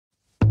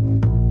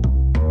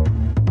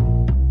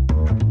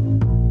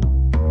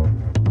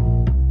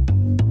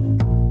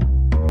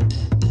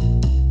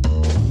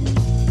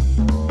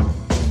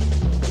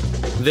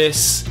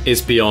This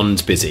is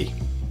Beyond Busy.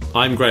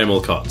 I'm Graham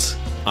Alcott.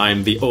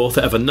 I'm the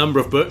author of a number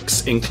of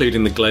books,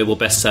 including the global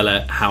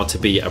bestseller How to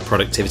Be a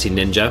Productivity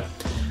Ninja,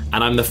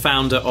 and I'm the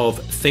founder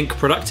of Think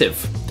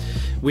Productive.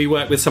 We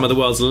work with some of the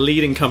world's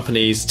leading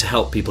companies to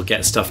help people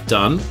get stuff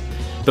done,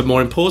 but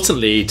more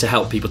importantly, to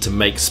help people to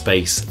make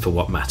space for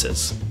what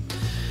matters.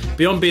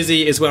 Beyond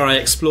Busy is where I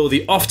explore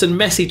the often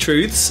messy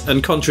truths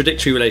and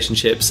contradictory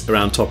relationships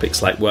around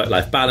topics like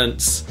work-life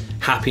balance,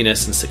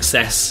 happiness and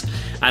success,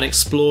 and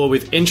explore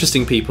with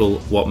interesting people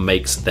what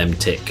makes them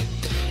tick.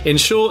 In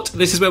short,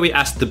 this is where we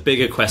ask the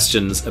bigger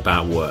questions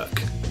about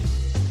work.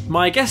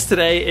 My guest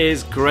today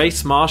is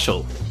Grace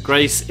Marshall.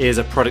 Grace is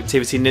a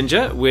productivity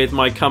ninja with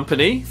my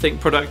company, Think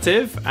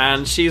Productive,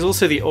 and she's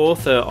also the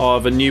author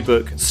of a new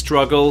book,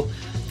 Struggle,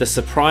 The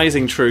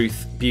Surprising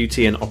Truth,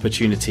 Beauty and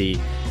Opportunity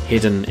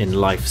Hidden in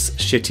Life's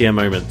Shittier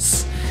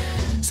Moments.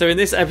 So in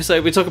this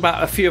episode, we talk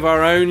about a few of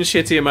our own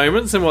shittier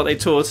moments and what they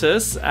taught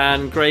us.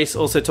 And Grace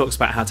also talks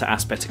about how to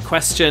ask better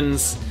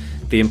questions,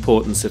 the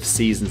importance of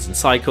seasons and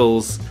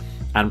cycles,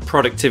 and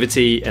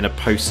productivity in a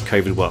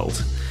post-COVID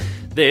world.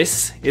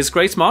 This is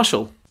Grace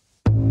Marshall.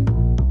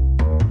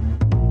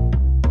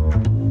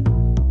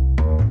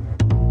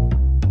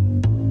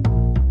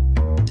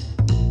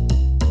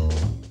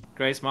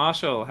 Grace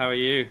Marshall, how are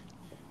you?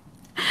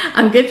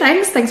 I'm good,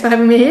 thanks. Thanks for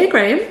having me here,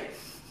 Graham.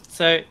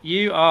 So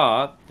you're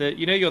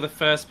the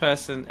first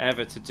person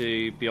ever to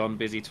do Beyond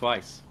Busy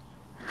twice.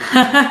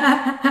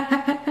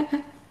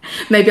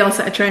 Maybe I'll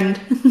set a trend.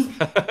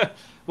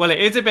 Well, it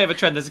is a bit of a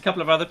trend. There's a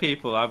couple of other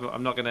people,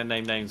 I'm not going to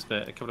name names,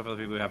 but a couple of other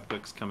people who have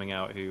books coming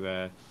out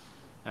who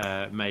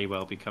may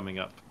well be coming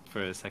up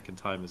for a second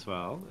time as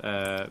well.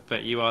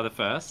 But you are the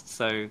first,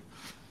 so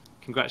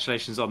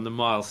congratulations on the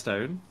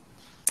milestone.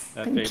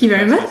 Thank you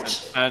very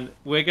much. And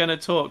we're going to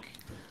talk...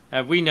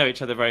 we know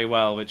each other very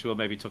well, which we'll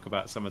maybe talk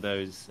about some of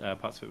those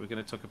parts of it. We're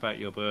going to talk about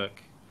your book,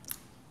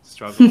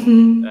 Struggle,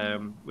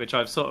 which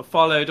I've sort of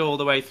followed all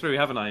the way through,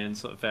 haven't I, in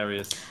sort of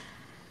various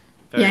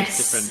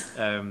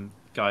different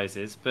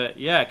guises. But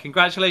yeah,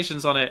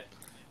 congratulations on it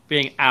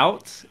being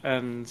out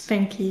and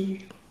thank you,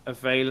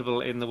 available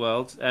in the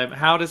world.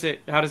 How does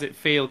it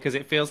feel? Because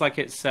it feels like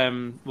it's.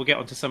 We'll get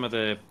onto some of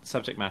the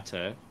subject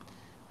matter,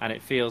 and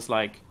it feels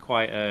like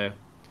quite a.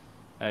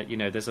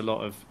 There's a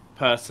lot of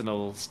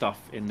personal stuff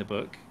in the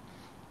book.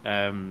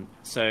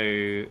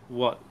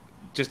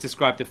 Just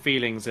describe the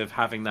feelings of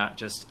having that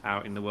just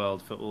out in the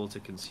world for all to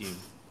consume.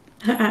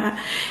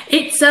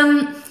 It's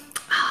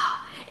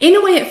in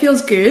a way it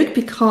feels good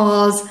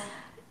because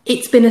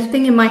it's been a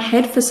thing in my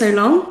head for so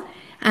long.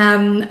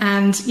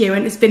 And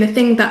it's been a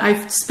thing that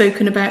I've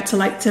spoken about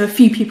to a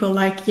few people,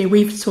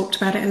 we've talked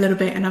about it a little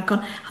bit and I've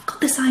got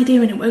this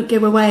idea and it won't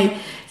go away.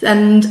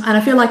 And I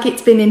feel like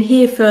it's been in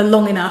here for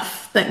long enough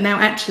that now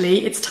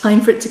actually it's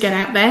time for it to get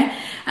out there.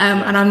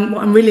 And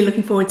what I'm really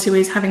looking forward to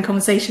is having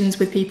conversations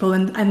with people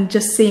and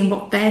just seeing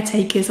what their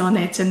take is on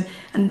it and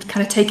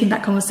kind of taking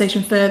that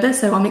conversation further.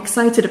 So I'm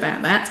excited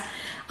about that.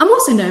 I'm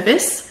also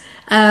nervous.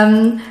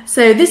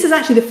 So this is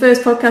actually the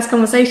first podcast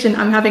conversation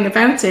I'm having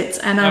about it.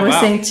 And I was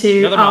saying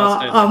to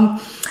I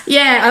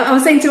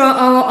was saying to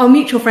our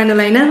mutual friend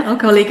Elena, our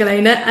colleague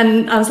Elena,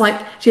 and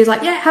she was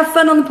like, yeah, have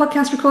fun on the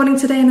podcast recording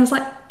today. And I was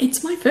like,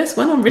 it's my first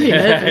one. I'm really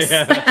nervous.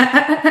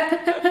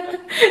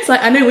 It's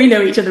like, I know we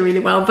know each other really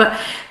well, but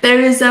there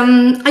is,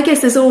 I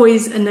guess there's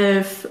always a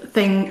nerve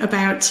thing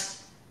about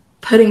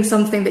putting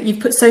something that you've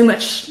put so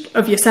much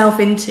of yourself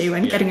into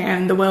and getting it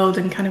out in the world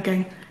and kind of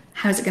going,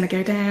 how's it going to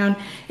go down?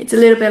 It's a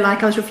little bit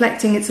like, I was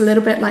reflecting, it's a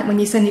little bit like when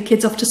you send your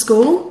kids off to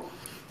school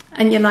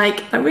and you're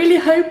like, I really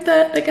hope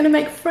that they're going to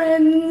make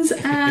friends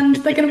and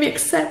they're going to be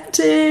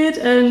accepted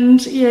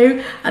and,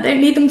 I don't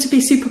need them to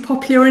be super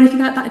popular or anything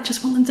like that. I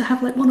just want them to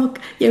have one or,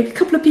 a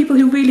couple of people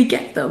who really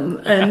get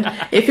them. And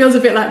it feels a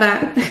bit like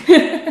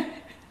that.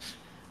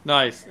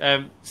 Nice.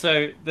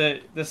 So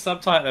the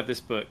subtitle of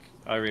this book,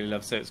 I really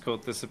love. So it's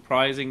called The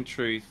Surprising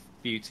Truth,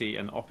 Beauty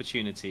and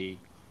Opportunity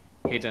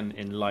Hidden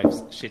in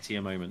Life's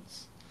Shittier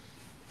Moments.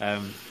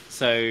 I'd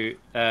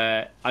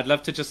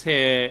love to just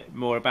hear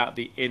more about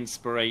the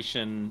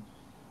inspiration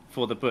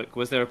for the book.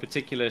 Was there a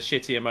particular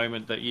shittier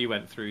moment that you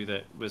went through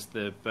that was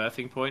the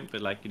birthing point?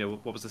 But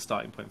what was the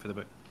starting point for the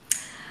book?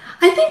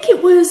 I think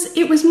it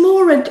was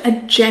more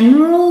a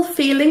general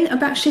feeling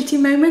about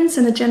shitty moments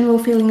and a general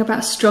feeling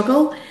about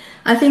struggle.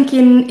 I think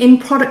in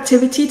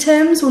productivity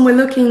terms, when we're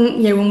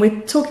looking, when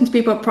we're talking to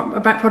people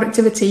about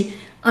productivity,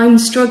 I'm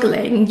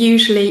struggling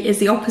usually is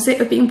the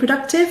opposite of being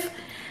productive.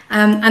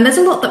 And there's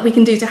a lot that we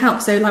can do to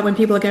help. So when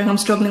people are going, I'm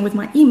struggling with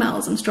my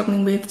emails, I'm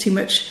struggling with too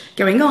much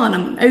going on,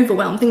 I'm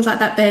overwhelmed, things like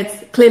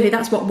that. Clearly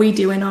that's what we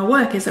do in our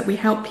work, is that we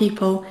help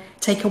people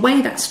take away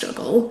that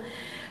struggle.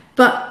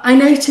 But I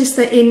noticed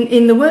that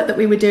in the work that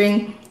we were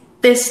doing,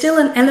 there's still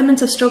an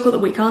element of struggle that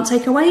we can't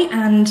take away.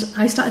 And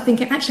I started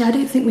thinking, actually, I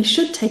don't think we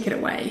should take it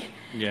away.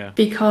 Yeah.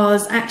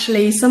 Because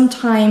actually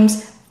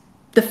sometimes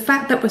the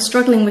fact that we're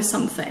struggling with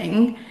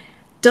something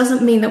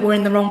doesn't mean that we're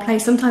in the wrong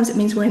place. Sometimes it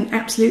means we're in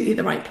absolutely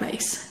the right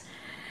place.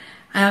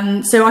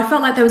 So I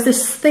felt like there was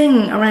this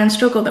thing around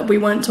struggle that we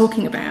weren't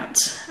talking about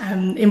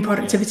in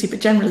productivity, but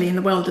generally in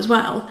the world as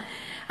well.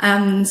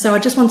 So I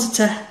just wanted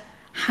to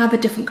have a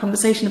different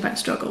conversation about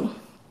struggle.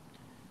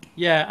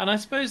 Yeah, and I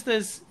suppose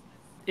it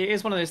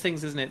is one of those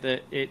things, isn't it,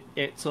 that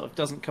it sort of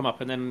doesn't come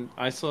up. And then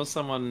I saw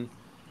someone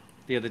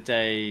the other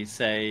day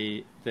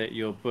say that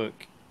your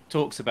book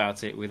talks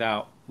about it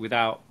without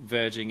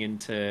verging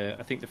into,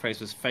 I think the phrase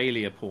was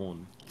failure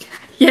porn.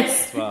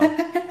 Yes. As well.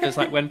 It's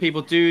like when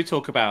people do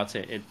talk about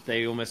it,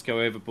 they almost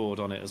go overboard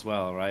on it as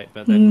well, right?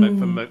 But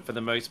then for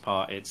the most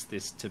part, it's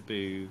this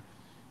taboo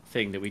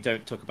thing that we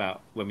don't talk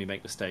about when we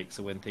make mistakes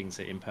or when things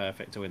are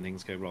imperfect or when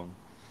things go wrong.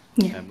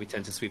 Yeah. We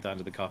tend to sweep that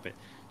under the carpet.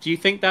 Do you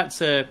think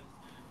that's a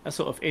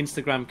sort of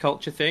Instagram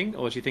culture thing,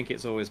 or do you think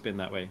it's always been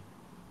that way?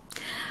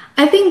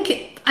 I think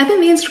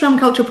the Instagram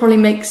culture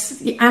probably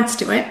adds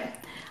to it.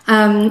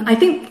 I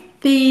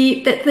think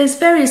there's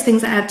various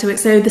things that add to it.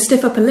 So the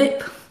stiff upper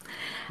lip,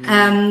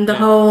 the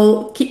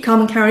whole keep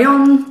calm and carry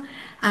on.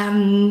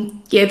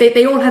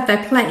 They all have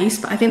their place,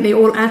 but I think they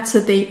all add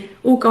to the,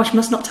 oh gosh,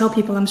 must not tell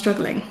people I'm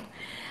struggling.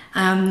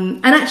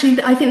 And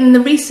actually, I think in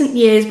the recent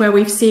years where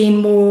we've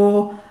seen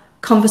more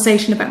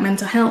conversation about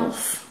mental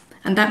health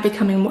and that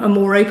becoming a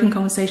more open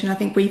conversation, I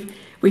think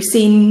we've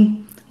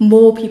seen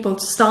more people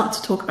start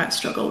to talk about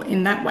struggle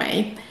in that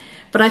way.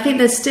 But I think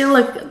there's still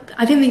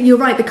I think that you're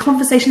right, the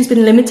conversation's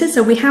been limited,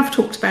 so we have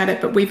talked about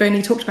it, but we've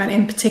only talked about it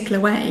in a particular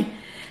way.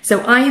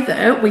 So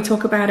either we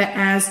talk about it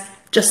as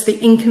just the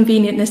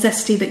inconvenient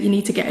necessity that you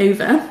need to get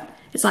over.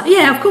 It's like,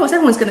 yeah, of course,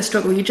 everyone's going to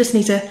struggle. You just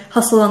need to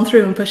hustle on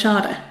through and push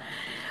harder.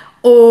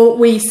 Or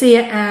we see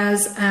it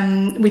as,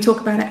 we talk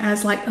about it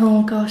as like,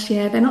 oh gosh,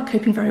 yeah, they're not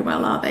coping very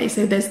well, are they?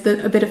 So there's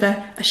a bit of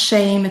a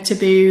shame, a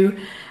taboo.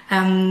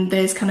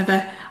 There's kind of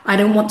I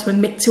don't want to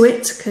admit to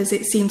it because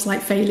it seems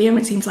like failure,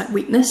 it seems like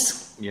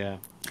weakness. Yeah.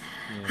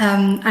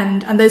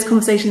 And those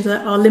conversations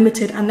are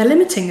limited, and they're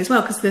limiting as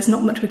well because there's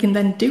not much we can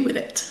then do with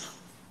it.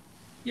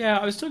 Yeah,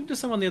 I was talking to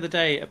someone the other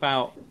day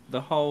about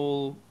the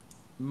whole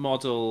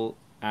model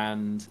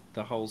and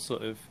the whole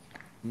sort of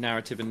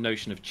narrative and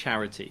notion of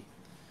charity,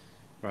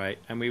 right?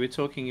 And we were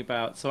talking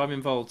about, so I'm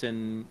involved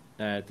in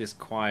this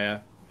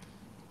choir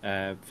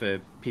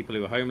for people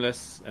who are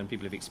homeless and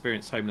people who've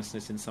experienced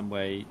homelessness in some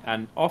way.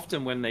 And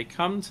often when they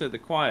come to the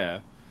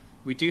choir,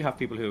 we do have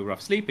people who are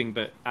rough sleeping,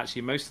 but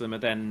actually most of them are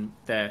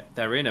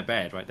they're in a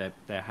bed, right?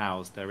 They're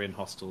housed, they're in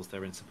hostels,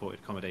 they're in supported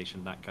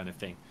accommodation, that kind of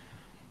thing.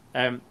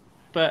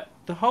 But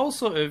the whole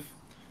sort of,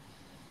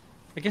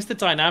 I guess the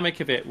dynamic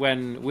of it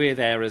when we're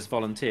there as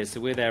volunteers, so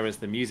we're there as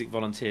the music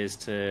volunteers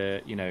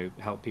to,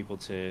 help people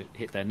to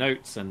hit their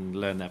notes and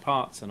learn their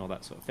parts and all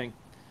that sort of thing.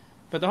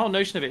 But the whole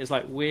notion of it is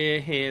like, we're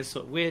here,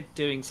 we're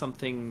doing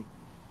something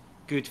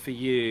good for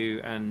you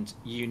and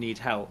you need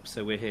help,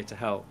 so we're here to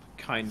help,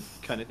 kind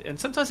of. And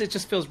sometimes it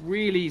just feels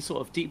really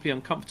sort of deeply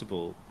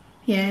uncomfortable.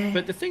 Yeah.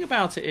 But the thing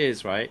about it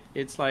is, right,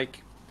 it's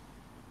like,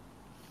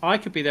 I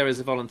could be there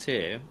as a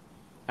volunteer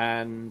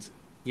and,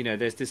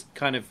 there's this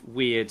kind of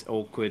weird,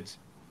 awkward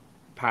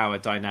power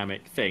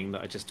dynamic thing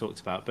that I just talked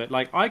about. But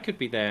like, I could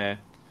be there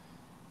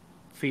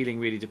feeling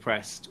really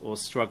depressed or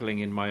struggling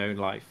in my own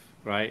life,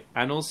 right?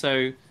 And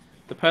also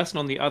the person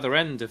on the other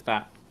end of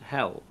that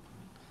help,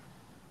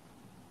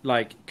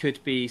 like,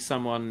 could be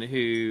someone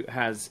who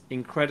has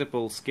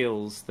incredible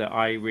skills that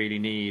I really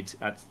need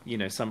at,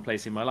 some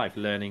place in my life,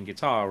 learning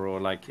guitar or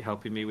like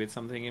helping me with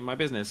something in my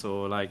business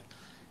or like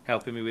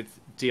helping me with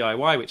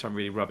DIY, which I'm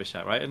really rubbish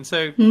at, right? And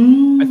so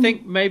I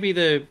think maybe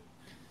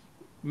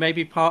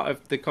part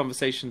of the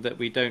conversation that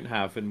we don't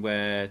have, and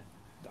where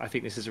I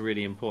think this is a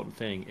really important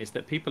thing, is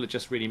that people are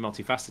just really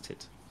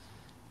multifaceted.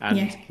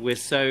 And we're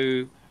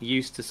so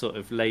used to sort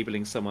of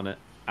labeling someone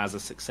as a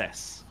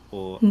success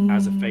or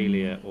as a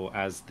failure or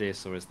as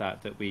this or as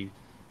that we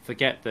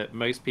forget that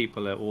most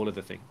people are all of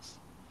the things.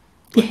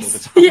 Like, all the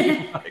time.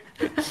 Yeah. Like,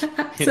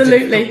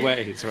 Absolutely. in different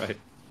ways, right?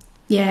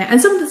 Yeah, and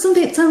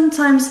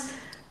sometimes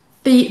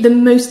the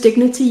most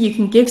dignity you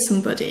can give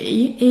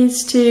somebody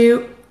is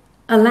to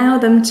allow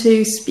them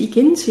to speak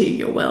into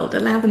your world,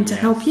 allow them to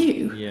help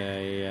you.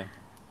 Yeah.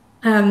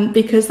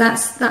 Because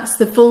that's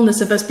the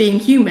fullness of us being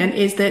human,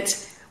 is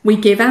that we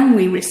give and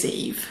we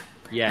receive.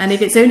 Yes. And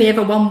if it's only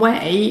ever one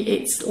way,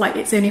 it's like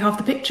it's only half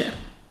the picture.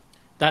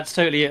 That's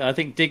totally it. I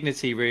think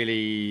dignity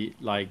really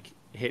like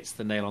hits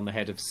the nail on the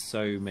head of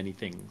so many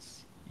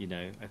things.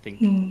 I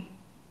think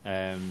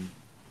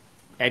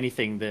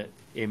anything that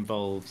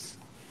involves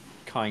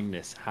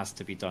kindness has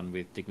to be done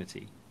with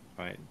dignity,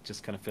 right? It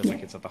just kind of feels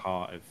like it's at the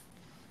heart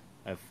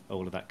of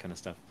all of that kind of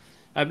stuff.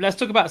 Let's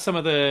talk about some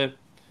of the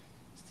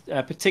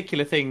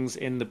particular things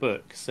in the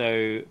book.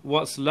 So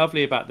what's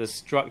lovely about the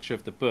structure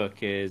of the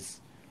book is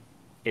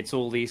it's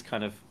all these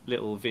kind of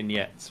little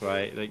vignettes,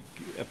 right? Like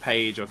a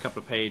page or a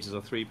couple of pages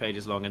or 3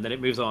 pages long, and then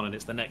it moves on and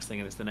it's the next thing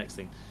and it's the next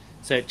thing.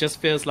 So it just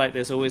feels like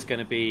there's always going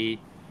to be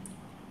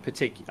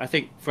I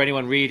think for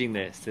anyone reading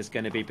this, there's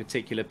going to be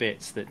particular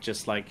bits that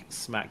just like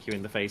smack you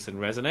in the face and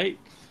resonate.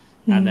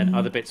 And then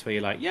other bits where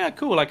you're like, yeah,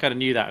 cool, I kind of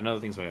knew that. And other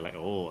things where you're like,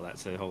 oh,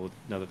 that's a whole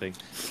another thing.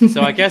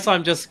 So I guess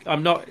I'm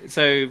not,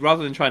 so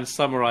rather than trying to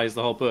summarize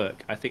the whole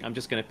book, I think I'm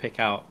just going to pick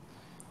out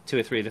 2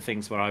 or 3 of the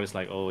things where I was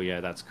like, oh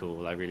yeah, that's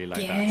cool, I really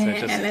like that.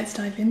 So just let's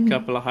dive in. A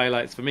couple of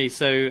highlights for me.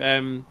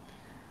 So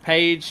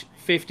page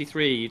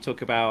 53, you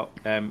talk about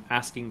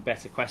asking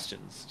better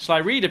questions. Shall I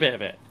read a bit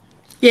of it?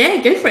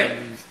 Yeah, go for it.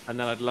 And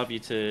then I'd love you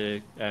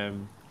to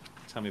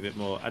tell me a bit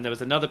more. And there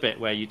was another bit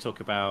where you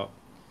talk about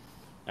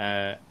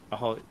a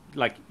whole,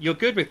 like, you're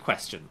good with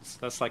questions.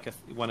 That's like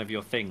one of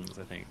your things,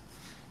 I think.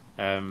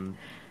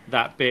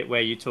 That bit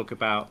where you talk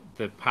about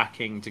the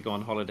packing to go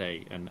on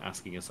holiday and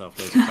asking yourself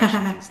loads of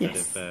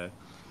questions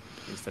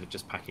instead of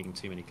just packing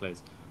too many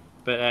clothes.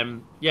 But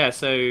yeah,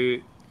 so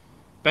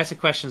better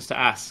questions to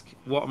ask.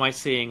 What am I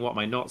seeing? What am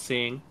I not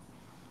seeing?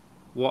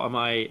 What am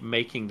I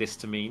making this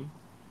to mean?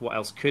 What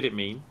else could it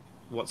mean?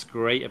 What's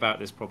great about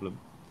this problem?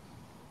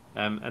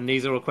 And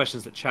these are all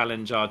questions that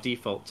challenge our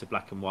default to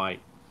black and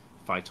white,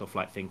 fight or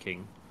flight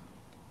thinking.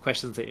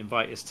 Questions that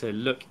invite us to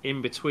look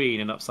in between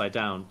and upside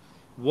down.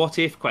 What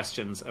if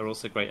questions are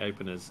also great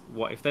openers?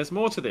 What if there's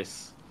more to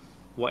this?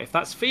 What if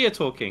that's fear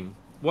talking?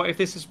 What if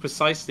this is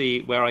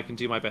precisely where I can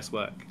do my best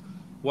work?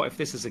 What if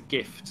this is a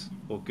gift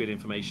or good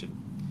information?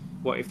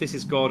 What if this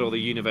is God or the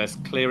universe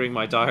clearing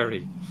my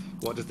diary?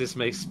 What does this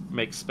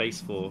make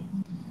space for?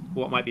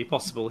 What might be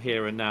possible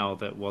here and now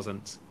that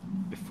wasn't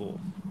before?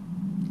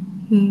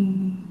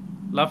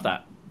 Love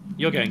that.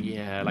 You're going,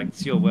 yeah, like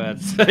it's your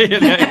words. You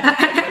know?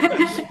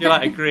 You're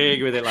like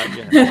agreeing with it, like,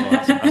 yeah, well,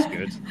 that's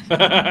good.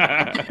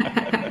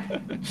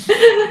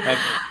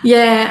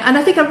 Yeah, and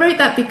I think I wrote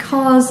that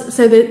because,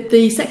 so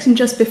the section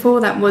just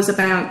before that was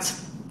about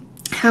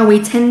how we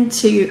tend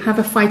to have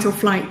a fight or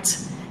flight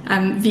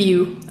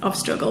view of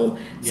struggle.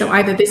 So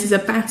either this is a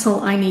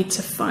battle I need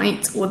to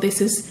fight, or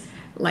this is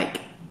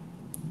like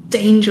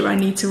danger I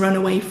need to run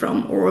away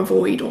from or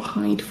avoid or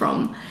hide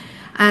from.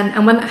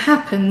 And when that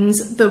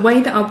happens, the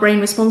way that our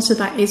brain responds to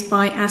that is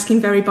by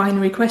asking very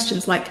binary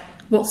questions like,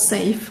 what's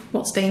safe,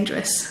 what's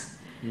dangerous?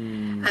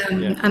 And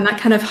that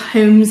kind of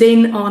homes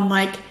in on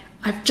like,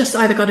 I've just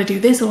either got to do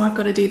this or I've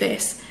got to do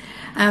this.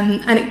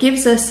 And it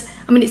gives us,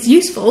 I mean, it's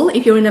useful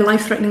if you're in a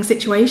life-threatening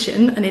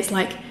situation and it's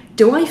like,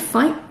 do I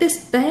fight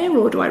this bear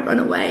or do I run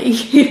away?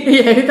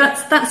 You know,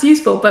 that's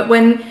useful. But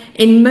when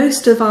in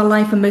most of our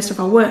life and most of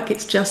our work,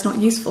 it's just not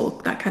useful,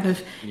 that kind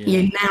of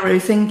narrow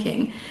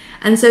thinking.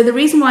 And so the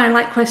reason why I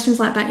like questions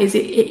like that is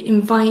it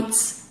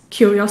invites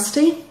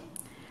curiosity.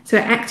 So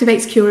it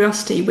activates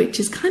curiosity, which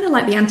is kind of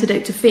like the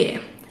antidote to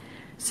fear.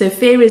 So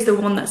fear is the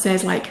one that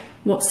says like,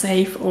 what's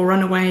safe or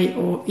run away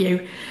or, you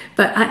know,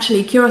 but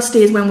actually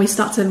curiosity is when we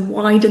start to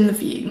widen the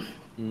view.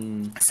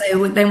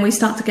 So then we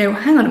start to go,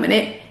 hang on a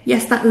minute.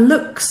 Yes, that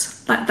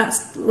looks like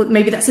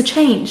maybe that's a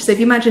change. So if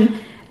you imagine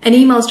an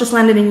email's just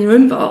landed in your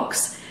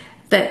inbox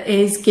that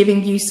is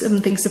giving you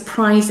something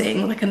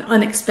surprising, like an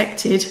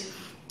unexpected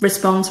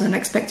response or an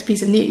unexpected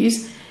piece of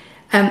news,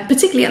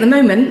 particularly at the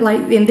moment, like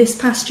in this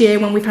past year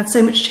when we've had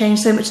so much change,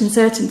 so much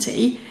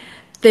uncertainty,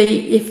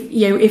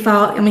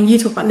 you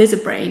talk about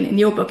lizard brain in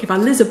your book. If our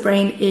lizard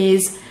brain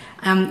is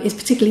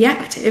particularly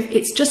active,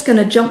 it's just going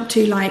to jump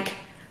to like,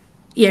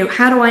 you know,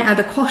 how do I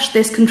either quash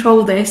this,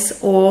 control this,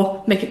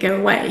 or make it go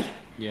away?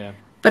 Yeah.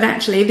 But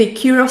actually, the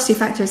curiosity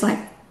factor is like,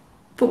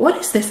 but what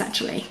is this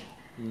actually?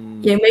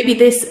 You know, maybe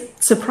this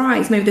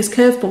surprise, maybe this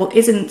curveball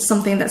isn't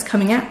something that's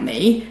coming at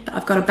me that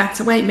I've got to bat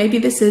away. Maybe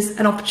this is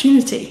an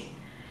opportunity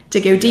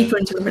to go deeper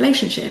into a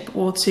relationship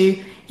or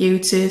to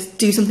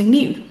do something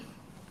new.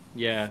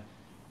 Yeah.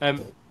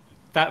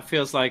 That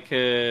feels like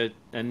a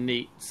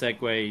neat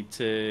segue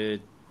to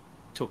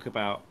talk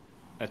about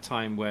a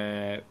time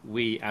where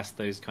we asked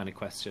those kind of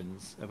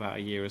questions about a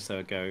year or so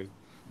ago,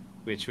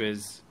 which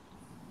was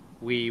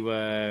we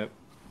were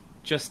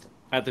just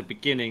at the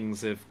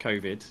beginnings of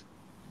COVID.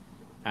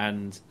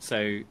 And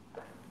so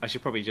I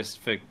should probably just,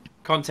 for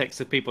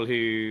context of people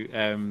who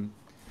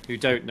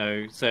don't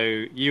know,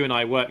 so you and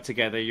I work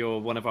together. You're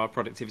one of our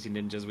productivity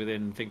ninjas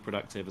within Think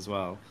Productive as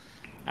well.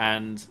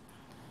 And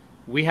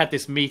we had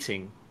this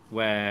meeting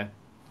where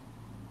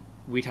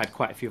we'd had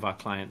quite a few of our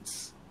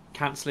clients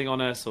cancelling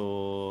on us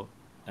or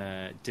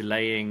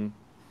delaying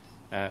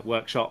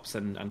workshops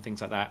and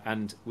things like that.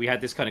 And we had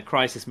this kind of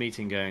crisis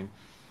meeting going,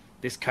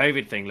 this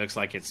COVID thing looks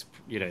like it's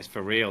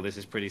for real. This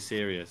is pretty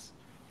serious.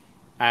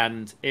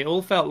 And it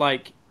all felt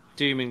like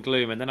doom and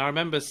gloom. And then I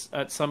remember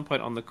at some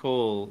point on the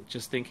call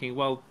just thinking,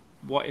 well,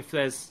 what if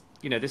there's,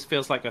 this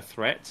feels like a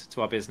threat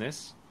to our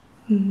business.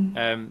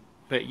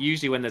 But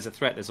usually when there's a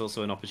threat, there's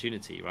also an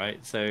opportunity,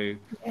 right? So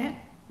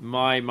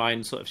my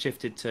mind sort of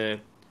shifted to,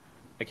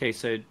 okay,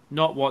 so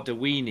not what do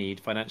we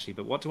need financially,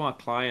 but what do our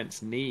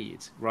clients need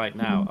right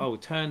now? Oh,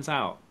 turns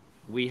out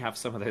we have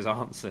some of those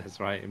answers,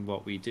 right, in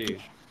what we do.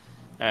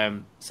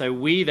 So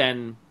we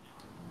then,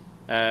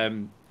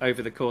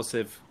 over the course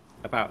of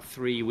about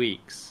 3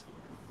 weeks,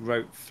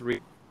 wrote 3,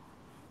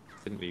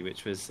 didn't we?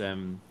 Which was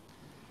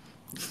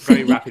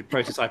very rapid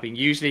prototyping.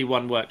 Usually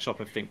one workshop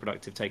of Think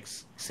Productive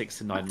takes 6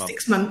 to 9 months.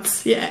 6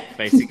 months, yeah.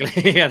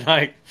 Basically,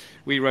 and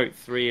we wrote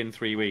 3 in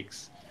 3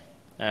 weeks.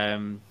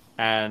 And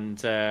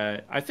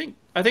I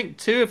think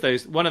two of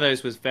those, one of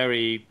those was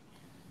very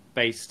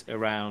based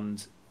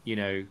around,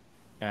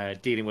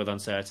 dealing with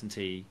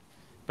uncertainty,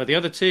 but the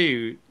other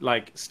two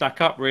like stack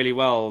up really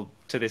well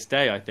to this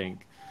day, I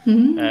think.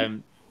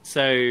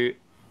 So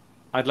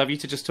I'd love you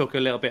to just talk a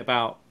little bit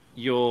about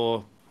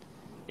your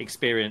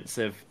experience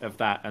of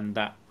that, and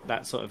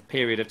that sort of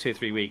period of 2 or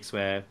 3 weeks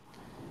where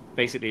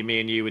basically me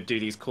and you would do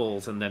these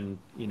calls, and then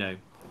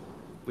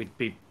we'd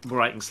be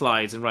writing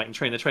slides and writing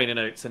trainer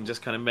notes and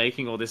just kind of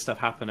making all this stuff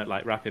happen at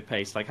like rapid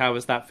pace. Like, how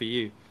was that for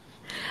you?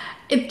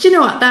 Do you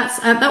know what?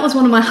 That was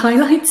one of my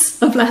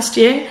highlights of last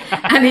year,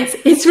 and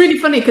it's really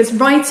funny because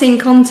writing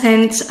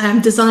content,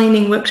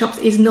 designing workshops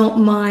is not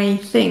my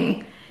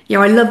thing.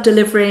 I love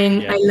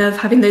delivering. Yeah. I love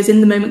having those in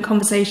the moment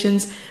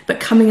conversations, but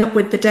coming up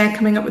with the deck,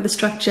 coming up with the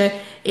structure,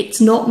 it's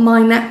not my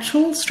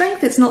natural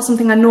strength. It's not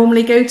something I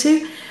normally go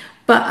to.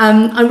 But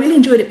I really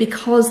enjoyed it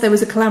because there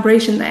was a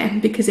collaboration there,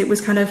 because it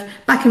was kind of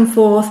back and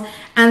forth.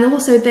 And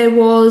also there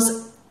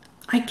was,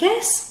 I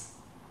guess,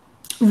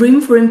 room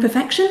for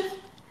imperfection.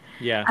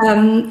 Yeah.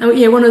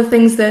 One of the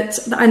things that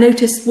I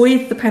noticed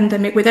with the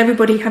pandemic, with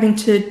everybody having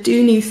to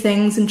do new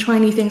things and try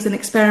new things and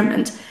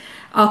experiment,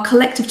 our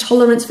collective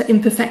tolerance for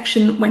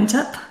imperfection went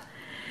up.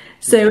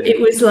 So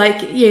it was like,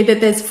 that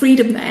there's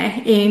freedom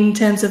there in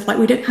terms of like,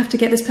 we don't have to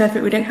get this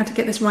perfect. We don't have to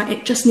get this right.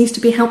 It just needs to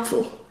be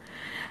helpful.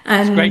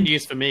 It's great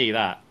news for me,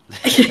 that.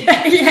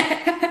 Yeah.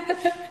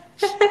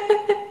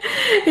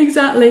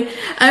 Exactly.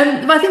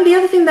 But I think the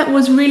other thing that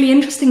was really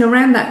interesting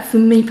around that for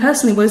me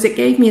personally was it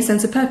gave me a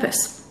sense of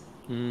purpose.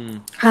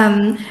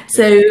 I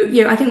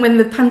think when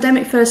the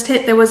pandemic first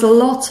hit, there was a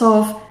lot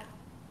of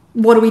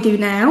what do we do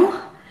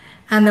now?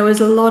 And there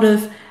was a lot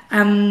of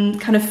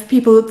kind of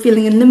people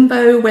feeling in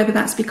limbo, whether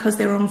that's because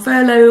they were on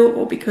furlough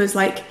or because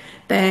like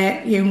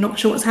they're not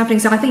sure what's happening.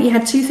 So I think you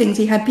had two things.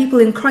 You had people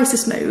in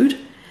crisis mode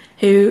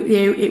who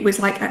it was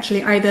like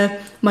actually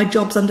either my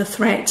job's under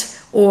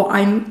threat or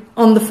I'm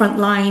on the front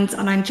lines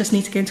and I just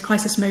need to go into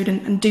crisis mode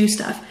and do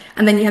stuff.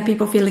 And then you had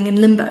people feeling in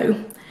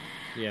limbo.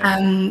 Yeah.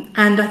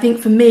 And I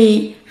think for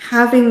me,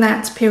 having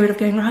that period of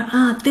going,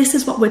 right, this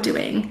is what we're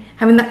doing,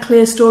 having that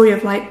clear story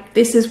of like,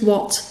 this is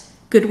what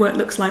good work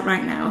looks like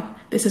right now,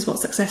 this is what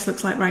success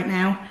looks like right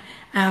now,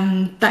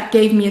 that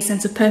gave me a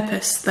sense of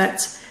purpose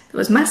that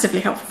was massively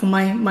helpful for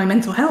my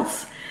mental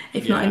health,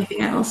 if not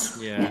anything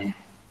else.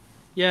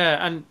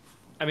 Yeah, and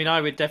I mean,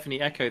 I would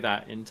definitely echo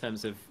that in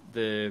terms of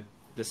the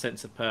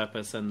sense of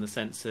purpose and the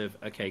sense of,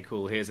 okay,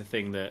 cool, here's a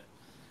thing that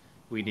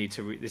we need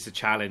to, this is a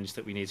challenge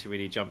that we need to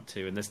really jump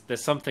to. And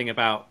there's something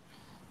about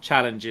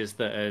challenges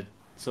that are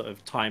sort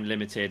of time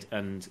limited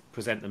and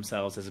present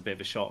themselves as a bit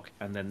of a shock.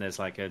 And then there's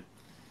like a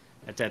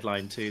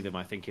deadline to them.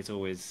 I think it's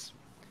always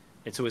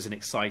an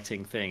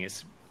exciting thing.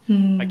 It's,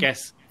 I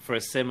guess for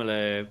a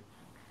similar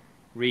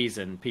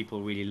reason,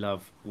 people really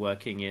love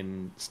working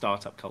in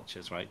startup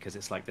cultures, right? Because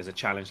it's like, there's a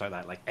challenge like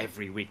that, like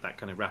every week, that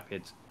kind of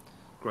rapid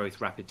growth,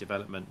 rapid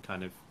development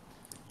kind of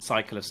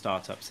cycle of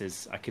startups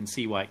is, I can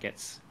see why it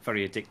gets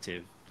very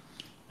addictive.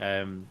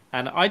 And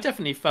I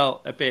definitely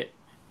felt a bit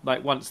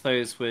like once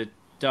those were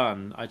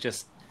done, I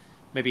just,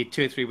 maybe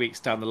 2 or 3 weeks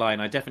down the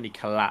line, I definitely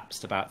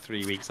collapsed about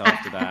 3 weeks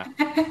after that,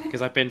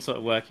 because I've been sort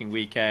of working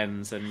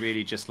weekends and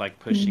really just like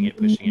pushing it.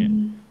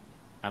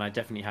 And I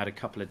definitely had a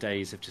couple of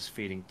days of just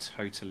feeling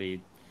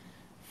totally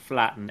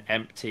flat and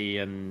empty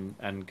and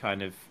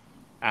kind of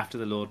after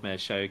the Lord Mayor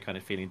show kind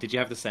of feeling. Did you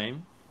have the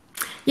same?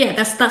 Yeah,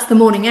 that's the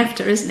morning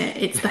after, isn't it?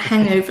 It's the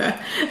hangover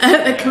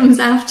that comes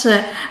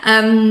after.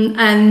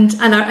 And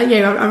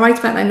I write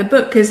about that in the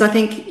book because I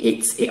think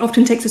it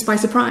often takes us by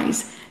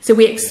surprise. So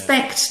we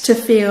expect to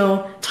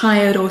feel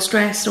tired or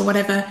stressed or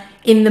whatever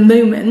in the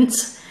moment,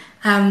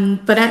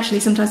 but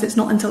actually sometimes it's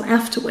not until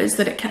afterwards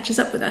that it catches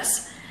up with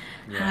us.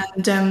 Yeah.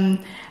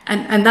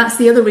 And that's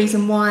the other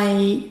reason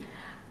why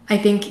I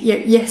think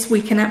yes,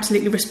 we can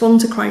absolutely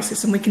respond to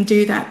crisis, and we can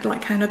do that.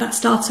 Like kind of that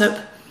startup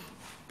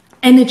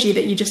energy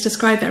that you just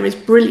described there is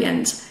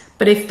brilliant.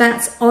 But if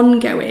that's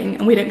ongoing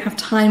and we don't have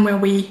time where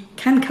we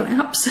can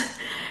collapse,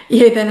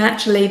 then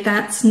actually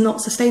that's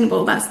not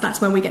sustainable.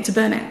 That's where we get to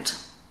burnout.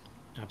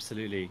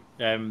 Absolutely.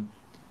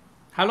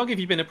 How long have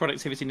you been a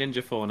productivity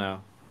ninja for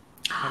now?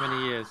 How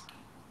many years?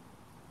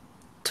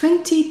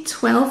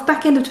 2012.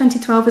 Back end of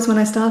 2012 is when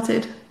I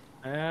started.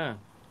 Yeah.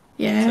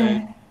 Yeah.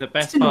 So the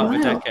best part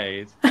of a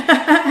decade.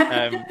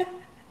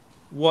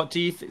 What do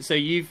you? So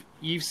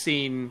you've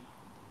seen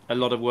a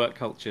lot of work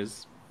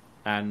cultures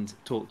and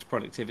talked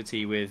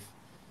productivity with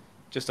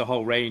just a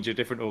whole range of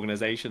different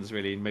organizations,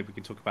 really. Maybe we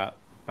can talk about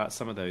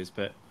some of those,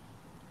 but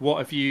what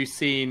have you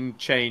seen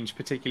change,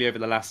 particularly over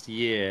the last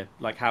year?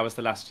 Like, how has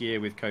the last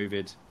year with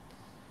COVID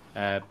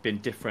been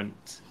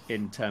different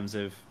in terms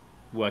of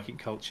working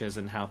cultures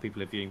and how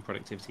people are viewing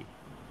productivity?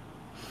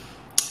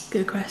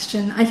 Good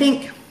question. I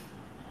think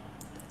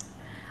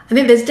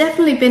there's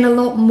definitely been a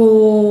lot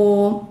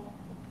more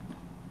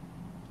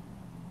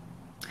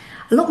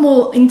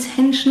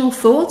intentional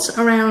thoughts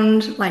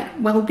around like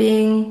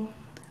well-being,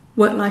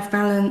 work-life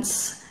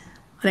balance.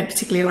 I don't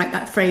particularly like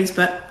that phrase,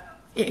 but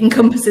it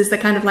encompasses the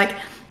kind of like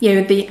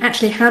the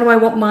actually how do I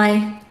want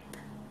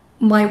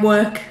my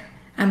work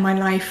and my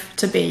life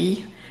to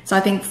be. So I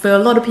think for a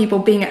lot of people,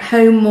 being at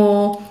home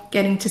more,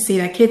 getting to see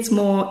their kids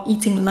more,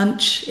 eating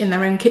lunch in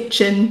their own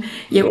kitchen,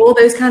 all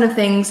those kind of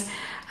things.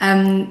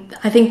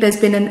 I think there's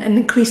been an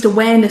increased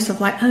awareness of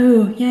like,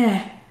 oh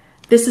yeah,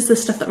 this is the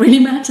stuff that really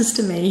matters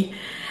to me.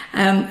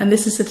 And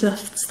this is the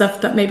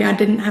stuff that maybe I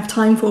didn't have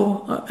time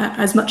for,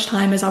 as much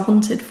time as I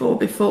wanted for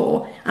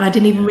before. And I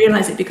didn't even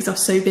realize it because I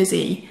was so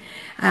busy.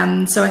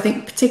 So I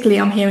think particularly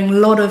I'm hearing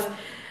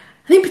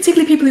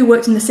particularly people who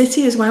worked in the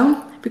city as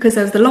well, because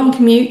there was the long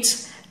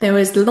commute, there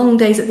was the long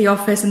days at the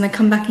office, and then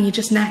come back and you're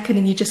just knackered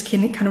and you just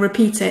can kind of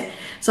repeat it.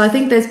 So I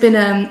think there's been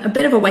a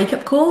bit of a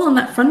wake-up call on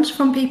that front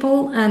from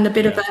people, and a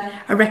bit of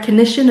a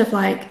recognition of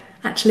like,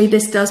 actually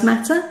this does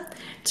matter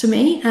to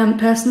me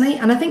personally.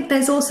 And I think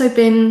there's also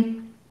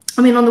been,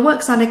 on the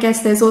work side, I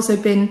guess there's also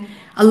been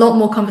a lot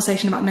more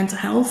conversation about mental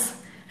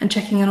health and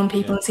checking in on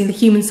people and seeing the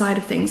human side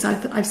of things.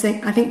 I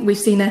think we've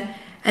seen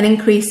an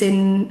increase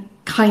in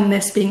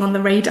kindness being on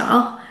the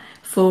radar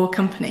for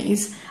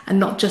companies, and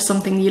not just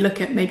something you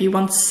look at maybe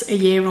once a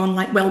year on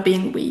like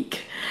Wellbeing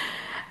Week.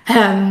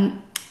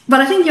 But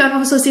I think I've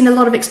also seen a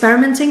lot of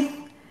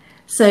experimenting.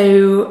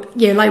 So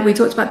like we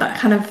talked about, that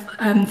kind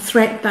of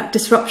threat, that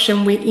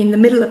disruption. In the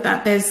middle of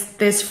that,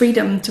 there's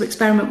freedom to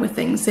experiment with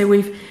things. So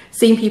we've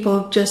seen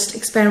people just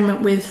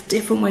experiment with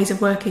different ways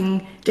of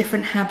working,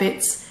 different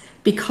habits,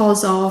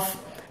 because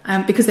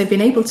they've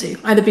been able to,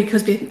 either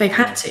because they've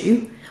had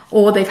to,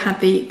 or they've had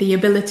the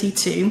ability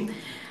to.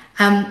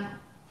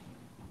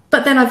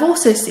 But then I've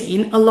also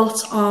seen a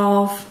lot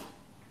of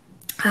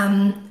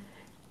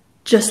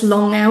just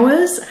long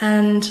hours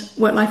and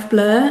work-life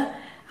blur.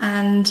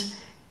 And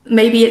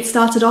maybe it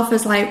started off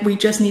as like, we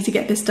just need to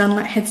get this done,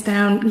 like heads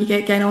down, you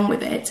get on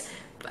with it.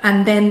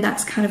 And then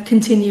that's kind of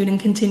continued.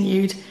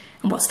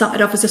 And what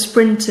started off as a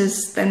sprint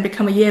has then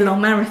become a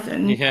year-long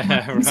marathon.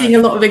 I'm seeing a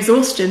lot of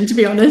exhaustion, to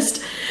be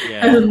honest.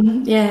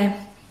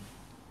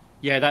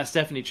 Yeah, that's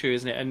definitely true,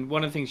 isn't it? And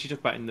one of the things you talk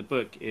about in the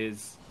book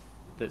is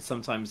that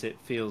sometimes it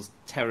feels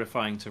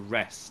terrifying to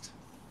rest.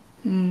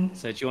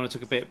 So do you want to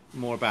talk a bit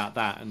more about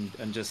that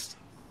and just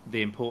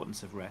the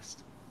importance of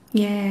rest?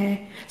 Yeah.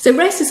 So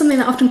rest is something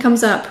that often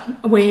comes up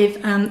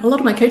with a lot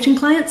of my coaching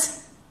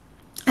clients.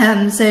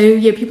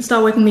 People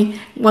start working with me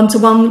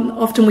one-to-one.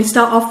 Often we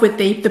start off with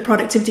the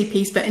productivity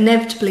piece, but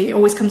inevitably it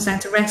always comes down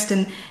to rest.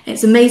 And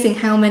it's amazing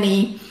how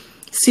many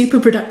super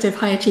productive,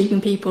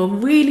 high-achieving people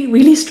really,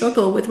 really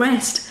struggle with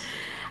rest.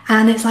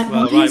 And it's like,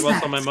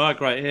 what's on my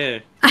mug right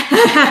here?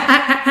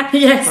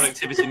 Yes.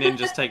 Productivity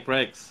ninjas take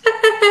breaks.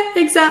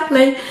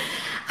 Exactly.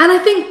 And I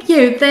think,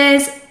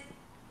 there's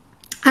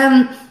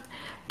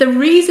the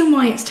reason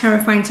why it's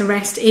terrifying to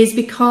rest is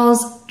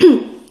because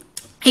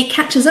it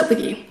catches up with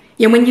you.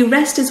 When you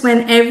rest is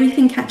when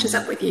everything catches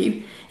up with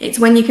you. It's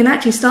when you can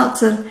actually start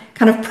to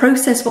kind of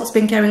process what's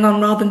been going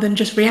on rather than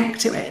just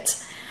react to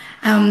it.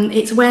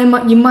 It's where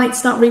you might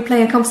start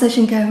replaying a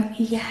conversation and go,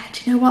 yeah,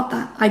 do you know what,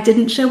 that I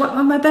didn't show up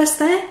on my best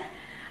there.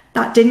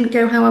 That didn't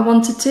go how I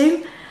wanted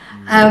to,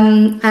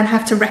 and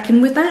have to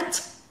reckon with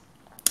that.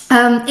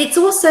 It's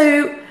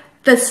also,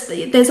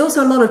 there's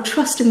also a lot of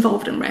trust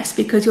involved in rest,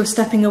 because you're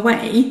stepping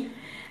away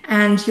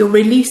and you're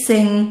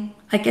releasing,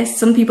 I guess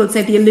some people would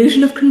say the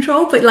illusion of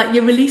control, but like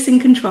you're releasing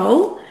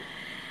control.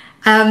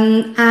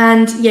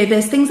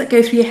 There's things that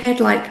go through your head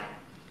like,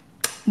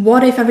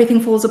 what if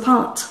everything falls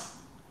apart?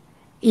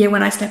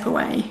 When I step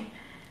away.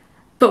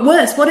 But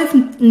worse, what if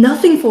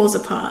nothing falls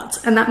apart?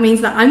 And that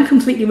means that I'm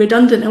completely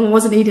redundant and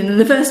wasn't needed in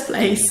the first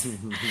place.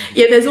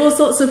 There's all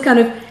sorts of kind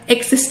of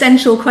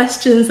existential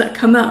questions that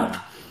come up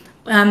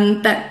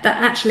that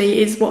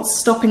actually is what's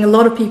stopping a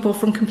lot of people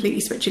from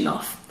completely switching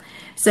off.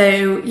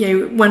 So,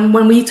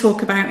 when we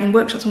talk about, in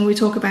workshops, when we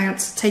talk about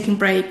taking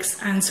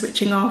breaks and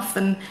switching off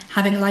and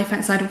having a life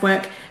outside of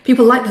work,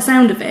 people like the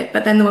sound of it.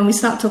 But then when we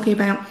start talking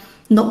about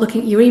not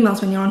looking at your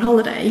emails when you're on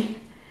holiday,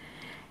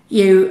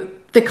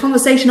 the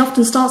conversation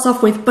often starts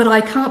off with, but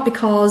I can't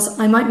because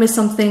I might miss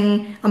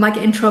something, I might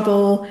get in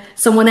trouble,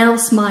 someone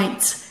else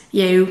might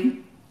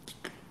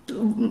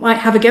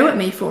have a go at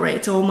me for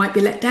it, or might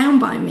be let down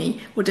by me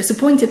or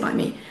disappointed by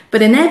me.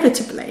 But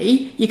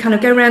inevitably, you kind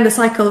of go around the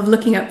cycle of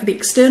looking at the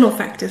external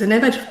factors, and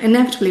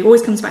inevitably it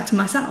always comes back to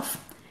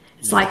myself.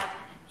 It's like,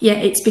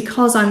 it's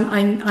because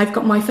I've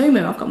got my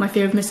FOMO, I've got my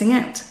fear of missing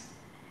out.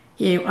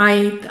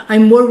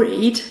 I'm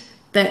worried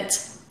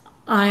that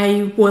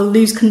I will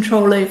lose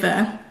control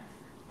over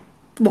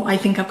what I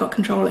think I've got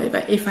control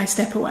over if I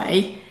step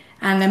away,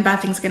 and then bad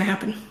things are going to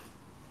happen.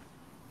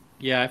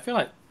 Yeah, I feel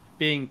like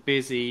being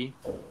busy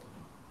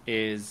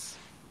is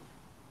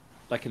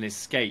like an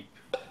escape.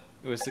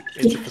 It's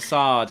a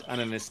facade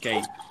and an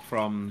escape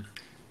from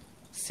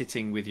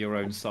sitting with your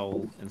own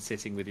soul and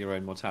sitting with your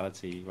own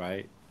mortality,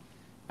 right?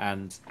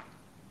 And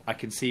I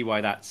can see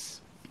why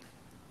that's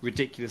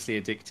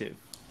ridiculously addictive.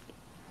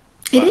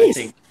 It is.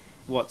 I think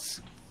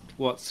what's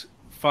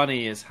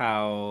funny is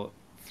how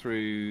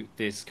through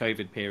this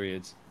COVID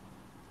period,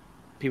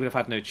 people have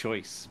had no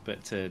choice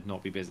but to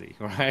not be busy,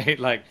 right?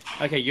 Like,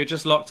 okay, you're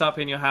just locked up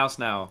in your house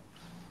now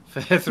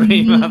for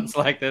 3 months.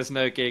 Like there's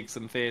no gigs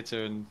and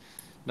theatre and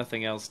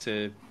nothing else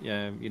to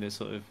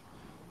sort of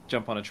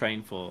jump on a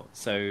train for.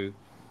 So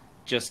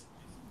just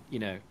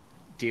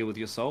deal with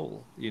your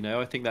soul.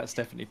 I think that's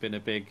definitely been a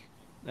big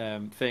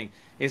thing.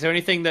 Is there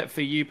anything that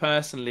for you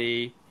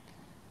personally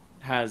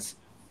has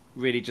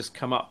really just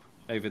come up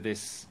over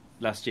this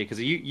last year?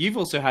 Because you've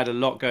also had a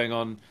lot going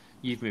on.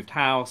 You've moved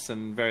house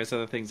and various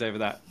other things over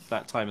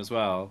that time as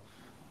well.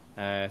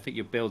 I think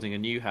you're building a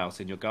new house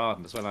in your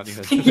garden as well, aren't you?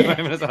 At the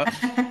moment as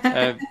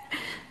well.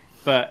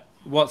 But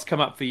what's come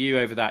up for you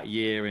over that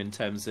year in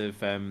terms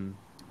of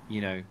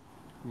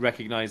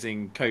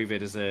recognizing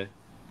COVID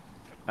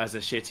as a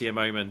shittier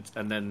moment,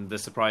 and then the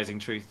surprising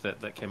truth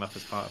that came up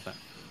as part of that?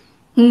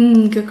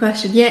 Good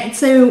question. Yeah,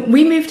 so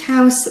we moved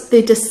house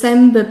the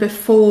December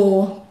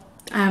before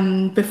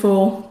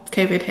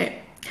COVID hit,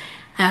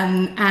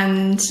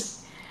 and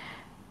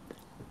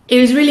it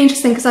was really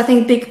interesting because I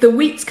think the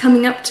weeks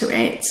coming up to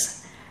it,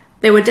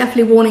 there were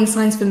definitely warning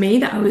signs for me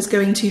that I was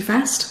going too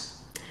fast.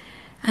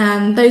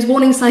 And those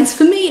warning signs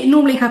for me, it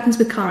normally happens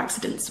with car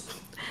accidents.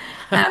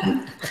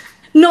 I'm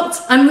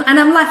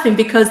laughing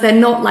because they're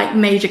not like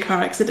major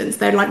car accidents.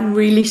 They're like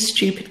really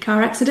stupid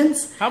car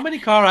accidents. How many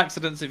car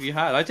accidents have you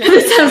had? I didn't know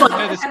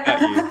this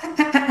about you.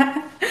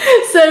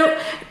 So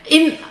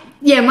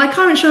my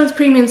car insurance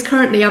premiums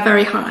currently are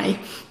very high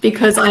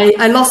because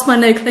I lost my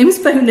no claims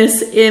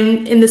bonus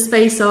in the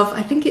space of,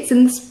 I think it's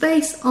in the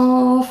space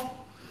of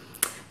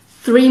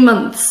 3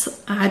 months.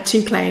 I had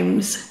 2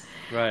 claims.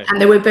 Right. And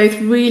they were both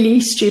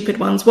really stupid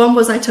ones. One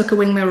was I took a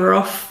wing mirror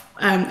off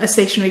a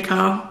stationary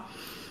car.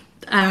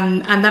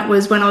 And that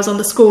was when I was on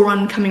the school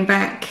run coming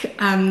back.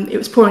 It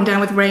was pouring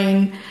down with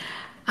rain.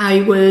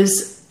 I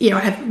was, I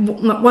had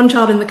one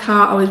child in the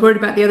car. I was worried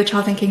about the other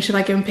child, thinking, should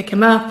I go and pick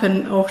him up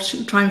or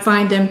try and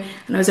find him?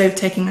 And I was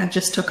overtaking. I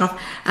just took off.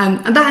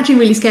 And that actually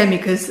really scared me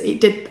because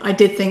I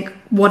did think,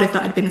 what if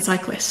that had been a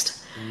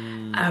cyclist?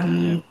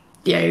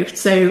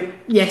 So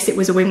yes, it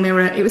was a wing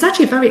mirror. It was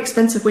actually a very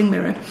expensive wing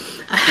mirror.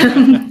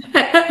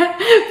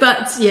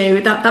 But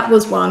that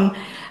was one.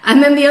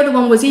 And then the other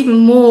one was even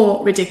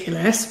more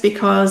ridiculous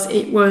because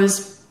it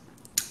was,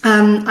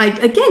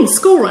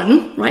 school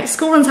run, right?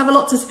 School runs have a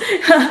lot to say.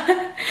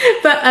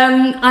 But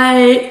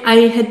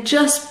I had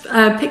just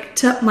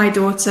picked up my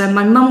daughter.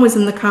 My mum was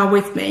in the car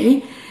with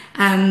me,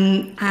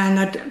 and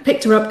I'd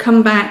picked her up,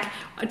 come back,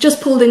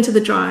 just pulled into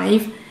the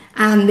drive,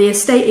 and the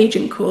estate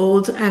agent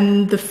called,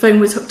 and the phone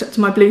was hooked up to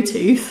my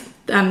Bluetooth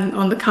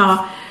on the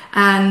car.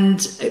 And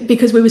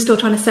because we were still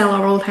trying to sell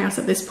our old house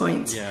at this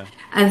point. Yeah.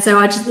 And so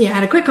I just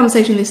had a quick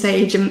conversation with the estate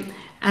agent,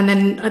 and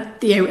then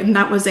and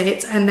that was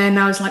it. And then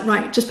I was like,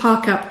 right, just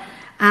park up.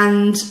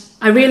 And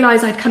I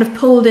realised I'd kind of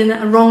pulled in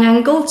at a wrong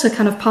angle to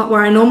kind of park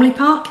where I normally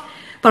park.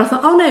 But I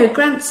thought, oh no,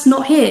 Grant's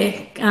not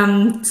here,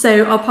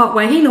 so I'll park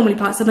where he normally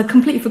parks. And I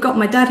completely forgot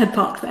my dad had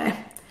parked there.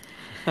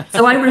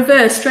 So I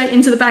reversed straight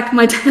into the back of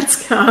my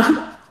dad's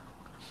car.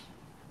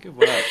 Good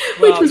work.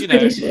 Which was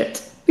pretty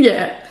shit.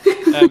 Yeah.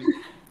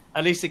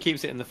 At least it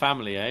keeps it in the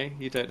family, eh?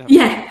 You don't have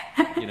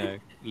to,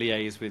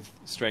 liaise with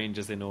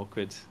strangers in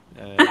awkward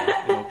ways.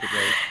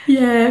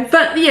 Yeah,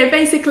 but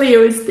basically it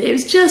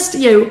was just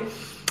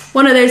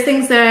one of those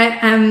things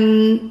that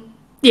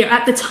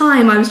at the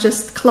time I was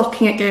just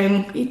clocking it,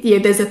 going,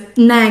 there's a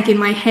nag in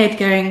my head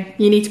going,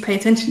 you need to pay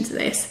attention to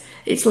this.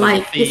 It's There's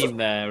like a theme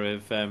there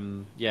of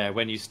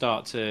when you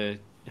start to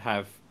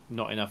have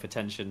not enough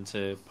attention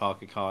to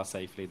park a car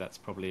safely, that's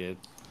probably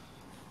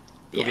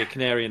a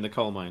canary in the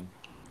coal mine.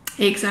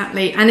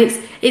 Exactly. And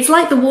it's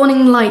like the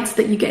warning lights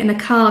that you get in a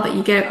car that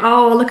you go,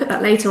 oh, I'll look at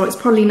that later, or it's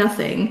probably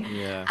nothing.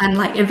 Yeah. And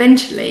like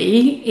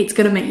eventually it's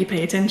going to make you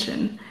pay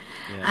attention.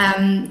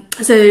 Yeah.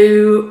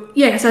 So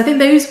I think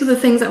those were the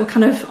things that were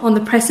kind of on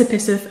the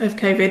precipice of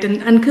COVID.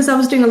 And because I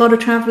was doing a lot of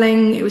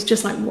traveling, it was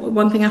just like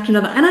one thing after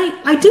another. And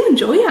I do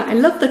enjoy it. I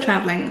love the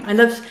traveling. I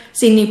love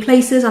seeing new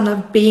places. I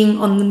love being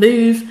on the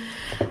move.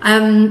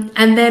 And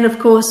then, of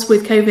course,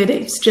 with COVID,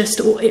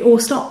 it all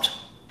stopped.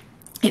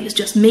 It was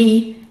just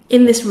me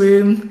in this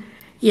room,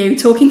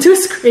 talking to a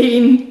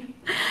screen.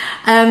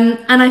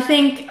 And I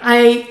think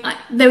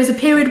there was a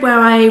period where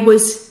I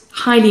was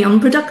highly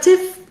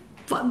unproductive,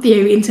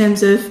 in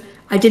terms of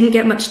I didn't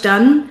get much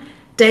done.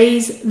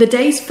 The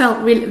days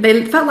felt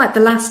like the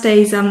last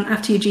days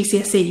after your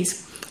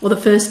GCSEs, or the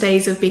first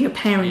days of being a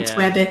parent,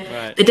 where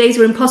the days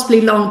were impossibly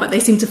long, but they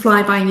seem to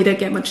fly by and you don't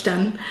get much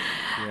done.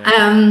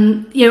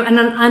 Yeah.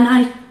 And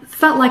I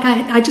felt like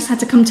I just had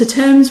to come to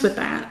terms with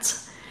that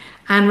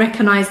and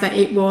recognise that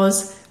it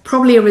was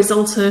probably a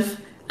result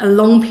of a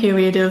long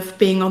period of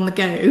being on the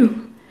go,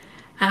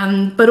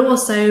 but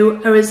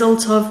also a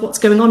result of what's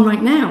going on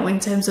right now in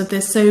terms of there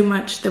was so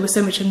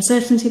much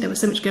uncertainty, there was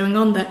so much going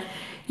on that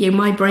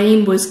my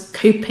brain was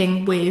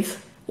coping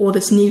with all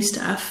this new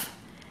stuff,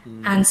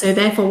 and so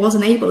therefore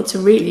wasn't able to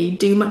really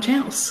do much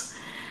else.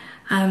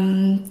 It's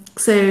I'm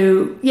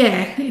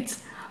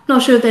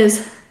not sure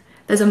there's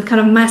a kind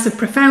of massive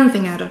profound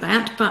thing out of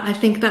that, but I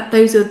think that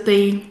those are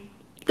the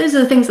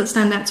things that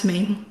stand out to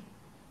me.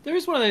 There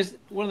is one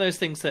of those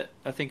things that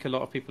I think a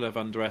lot of people have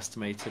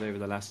underestimated over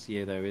the last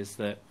year, though, is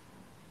that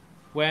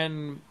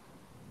when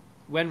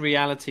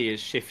reality is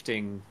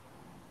shifting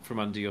from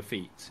under your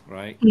feet,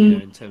 right?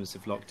 Mm. In terms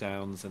of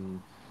lockdowns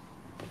and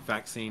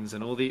vaccines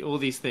and all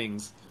these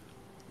things,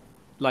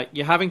 like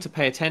you're having to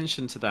pay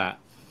attention to that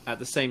at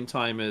the same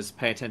time as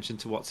pay attention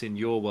to what's in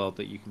your world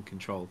that you can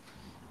control.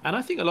 And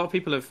I think a lot of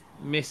people have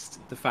missed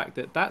the fact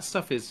that that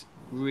stuff is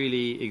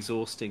really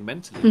exhausting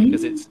mentally,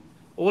 because it's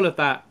all of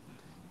that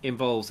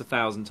involves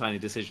 1,000 tiny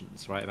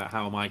decisions, right? About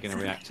how am I going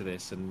to react to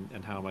this, and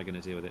how am I going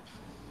to deal with it?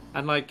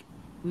 And like,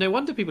 no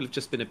wonder people have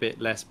just been a bit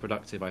less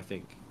productive, I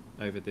think,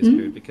 over this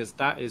period, because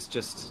that's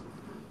just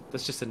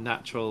a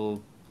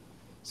natural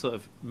sort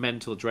of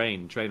mental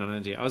drain on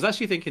energy. I was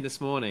actually thinking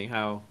this morning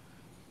how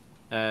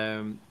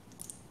I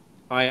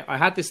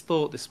had this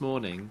thought this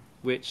morning,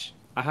 which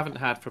I haven't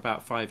had for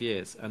about 5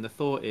 years, and the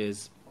thought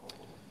is,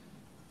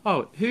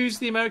 oh, who's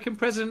the American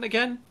president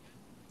again?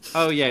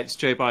 Oh yeah, it's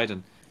Joe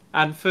Biden.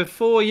 And for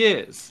 4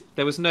 years,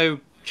 there was no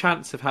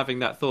chance of having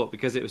that thought,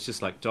 because it was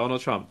just like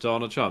Donald Trump,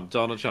 Donald Trump,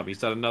 Donald Trump. He's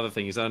done another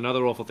thing. He's done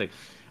another awful thing.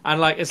 And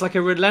like, it's like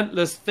a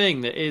relentless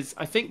thing that is,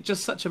 I think,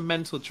 just such a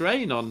mental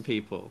drain on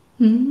people.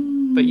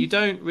 But you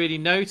don't really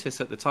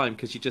notice at the time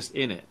because you're just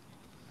in it.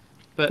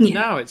 But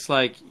now it's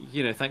like,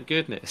 thank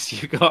goodness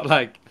you've got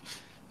like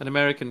an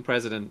American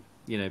president,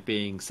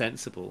 being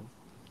sensible,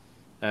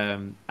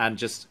 and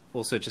just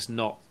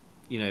not,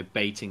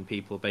 baiting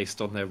people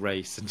based on their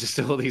race and just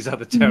all these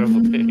other terrible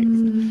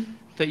things.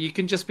 That you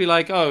can just be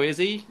like, oh, is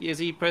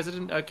he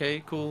president?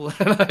 Okay, cool.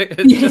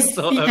 It's just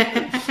sort of,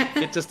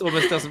 it just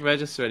almost doesn't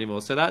register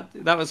anymore. So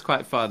that was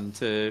quite fun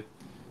to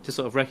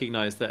sort of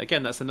recognize that.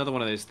 Again, that's another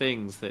one of those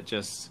things that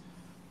just,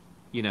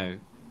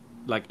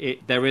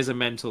 there is a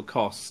mental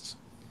cost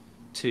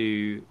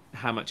to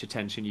how much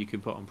attention you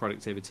can put on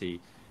productivity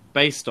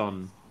based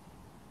on,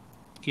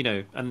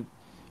 and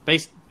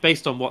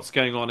based on what's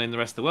going on in the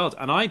rest of the world.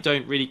 And I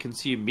don't really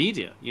consume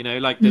media,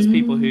 there's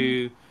people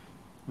who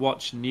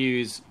watch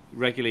news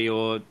regularly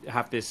or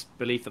have this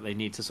belief that they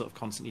need to sort of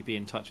constantly be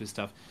in touch with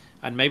stuff,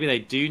 and maybe they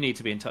do need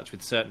to be in touch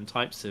with certain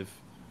types of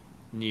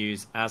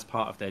news as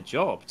part of their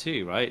job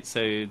too, right?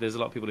 So there's a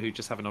lot of people who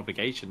just have an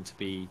obligation to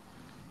be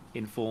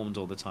informed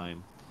all the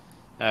time,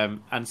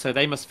 and so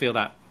they must feel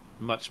that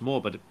much more,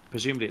 but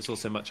presumably it's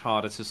also much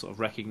harder to sort of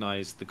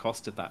recognize the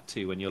cost of that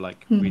too when you're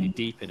like really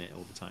deep in it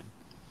all the time.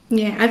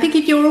 Yeah, I think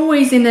if you're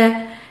always in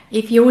a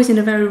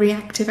very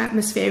reactive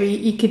atmosphere,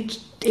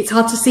 it's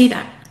hard to see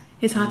that.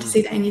 It's hard to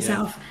see that in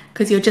yourself,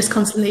 because you're just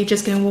constantly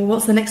just going, well,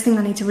 what's the next thing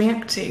I need to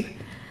react to?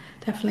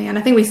 Definitely. And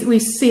I think we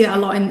see that a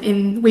lot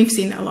we've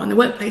seen that a lot in the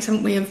workplace,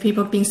 haven't we, of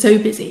people being so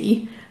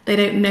busy, they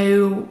don't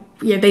know,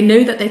 they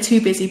know that they're too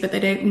busy, but they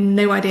don't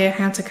no idea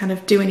how to kind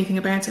of do anything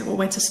about it or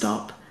where to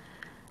stop.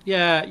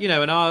 Yeah,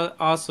 and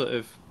our sort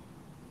of,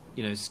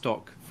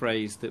 stock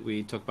phrase that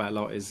we talk about a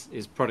lot is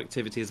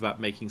productivity is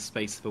about making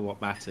space for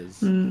what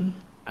matters. And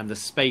the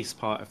space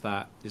part of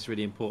that is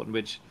really important,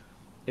 which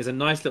is a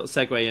nice little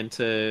segue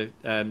into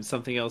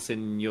something else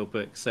in your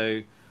book.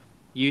 So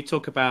you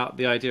talk about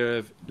the idea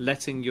of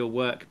letting your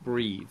work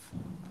breathe.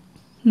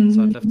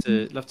 So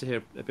I'd love to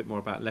hear a bit more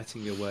about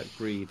letting your work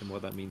breathe and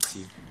what that means to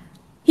you.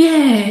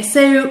 Yeah,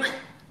 so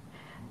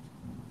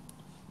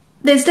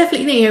there's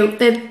definitely,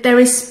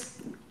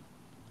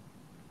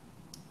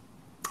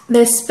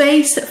 there's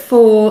space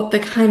for the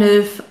kind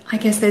of, I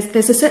guess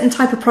there's a certain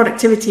type of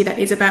productivity that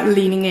is about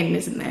leaning in,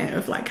 isn't there?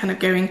 Of like kind of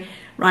going,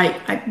 right,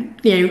 I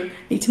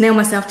need to nail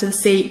myself to the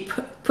seat,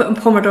 put a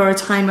Pomodoro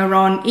timer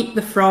on, eat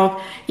the frog.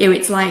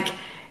 It's like,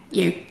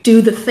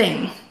 do the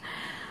thing.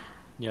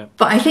 Yeah.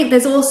 But I think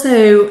there's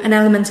also an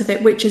element of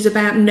it which is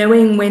about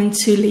knowing when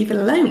to leave it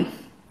alone,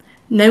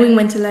 knowing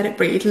when to let it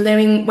breathe,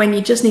 knowing when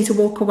you just need to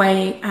walk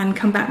away and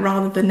come back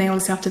rather than nail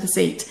yourself to the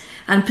seat.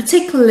 And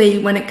particularly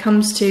when it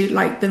comes to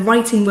like the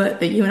writing work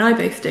that you and I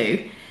both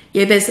do,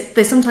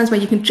 there's sometimes where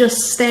you can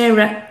just stare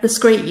at the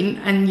screen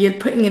and you're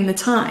putting in the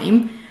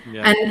time,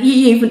 and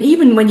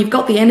even when you've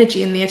got the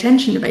energy and the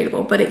attention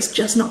available, but it's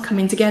just not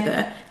coming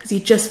together because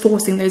you're just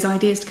forcing those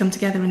ideas to come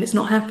together and it's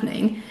not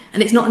happening.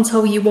 And it's not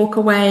until you walk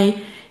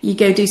away, you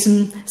go do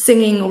some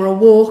singing or a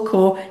walk,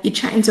 or you're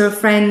chatting to a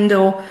friend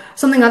or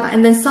something like that,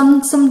 and then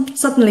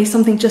suddenly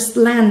something just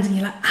lands and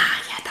you're like,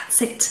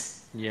 that's it.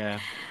 Yeah.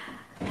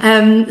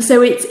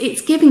 So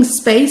it's giving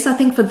space, I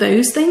think, for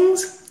those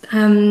things,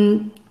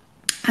 and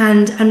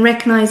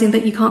recognizing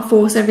that you can't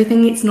force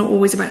everything. It's not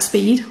always about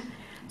speed.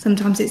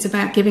 Sometimes it's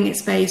about giving it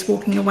space,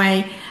 walking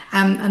away,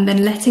 and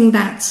then letting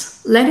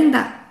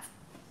that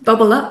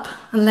bubble up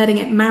and letting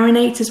it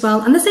marinate as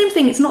well. And the same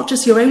thing, it's not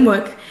just your own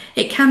work.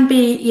 It can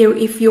be,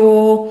 if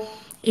you're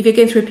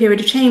going through a period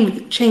of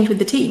change with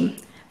the team,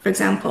 for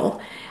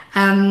example.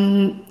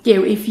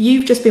 If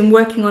you've just been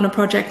working on a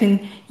project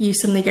and you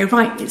suddenly go,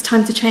 right, it's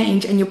time to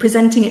change, and you're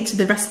presenting it to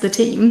the rest of the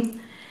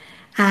team,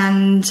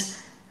 and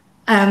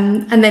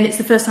then it's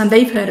the first time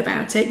they've heard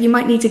about it, you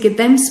might need to give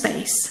them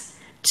space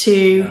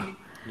to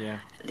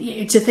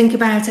think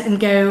about it and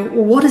go,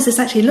 well, what does this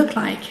actually look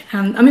like?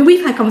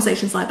 We've had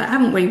conversations like that,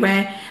 haven't we,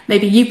 where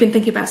maybe you've been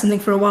thinking about something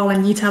for a while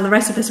and you tell the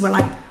rest of us, we're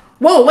like,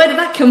 whoa, where did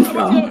that come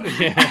from?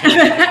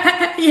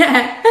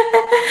 Yeah.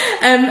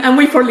 And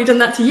we've probably done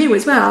that to you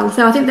as well.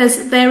 So I think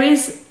there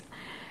is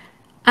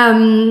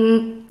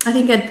I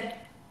think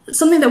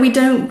something that we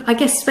don't, I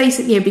guess, space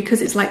it,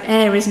 because it's like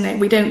air, isn't it?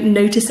 We don't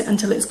notice it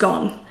until it's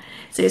gone.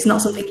 So it's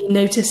not something you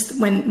notice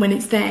when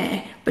it's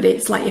there, but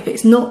it's like if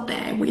it's not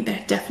there, we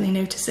definitely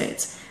notice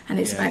it. And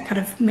it's about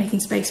kind of making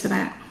space for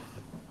that.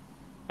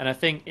 And I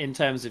think in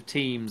terms of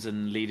teams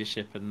and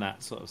leadership and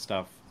that sort of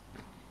stuff,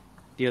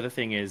 the other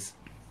thing is,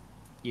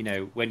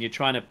 when you're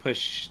trying to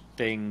push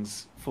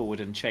things forward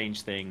and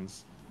change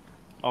things,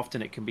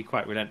 often it can be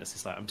quite relentless.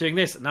 It's like, I'm doing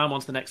this, and now I'm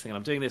on to the next thing, and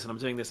I'm doing this, and I'm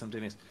doing this, and I'm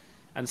doing this.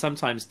 And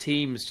sometimes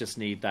teams just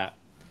need that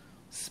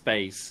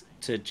space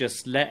to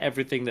just let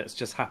everything that's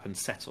just happened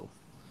settle,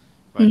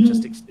 right? Mm-hmm.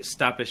 Just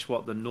establish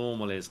what the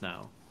normal is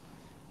now.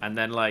 And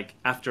then, like,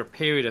 after a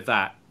period of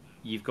that,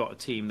 you've got a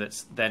team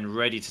that's then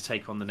ready to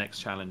take on the next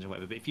challenge and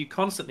whatever. But if you're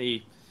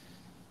constantly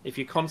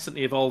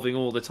evolving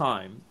all the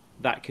time,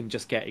 that can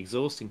just get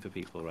exhausting for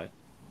people, right?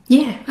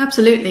 Yeah,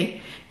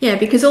 absolutely. Yeah,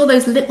 because all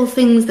those little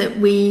things that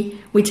we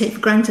take for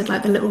granted,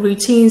 like the little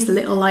routines, the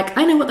little, like,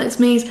 I know what this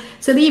means.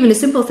 So even a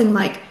simple thing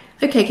like,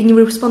 okay, can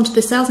you respond to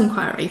this sales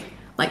inquiry?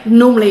 Like,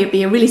 normally it'd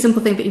be a really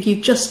simple thing, but if you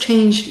just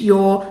changed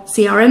your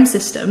CRM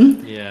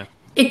system,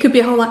 it could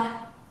be a whole like,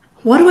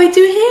 what do I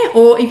do here?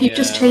 Or if you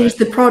just change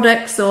the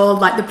products or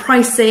like the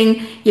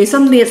pricing,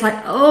 suddenly it's like,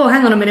 oh,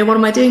 hang on a minute, what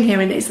am I doing here?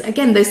 And it's,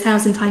 again, those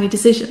 1,000 tiny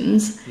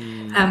decisions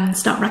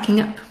start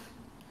racking up.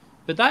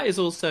 But that is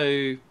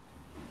also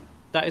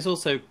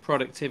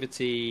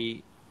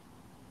productivity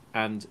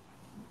and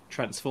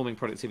transforming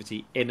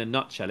productivity in a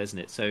nutshell, isn't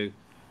it? So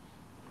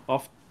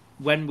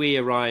when we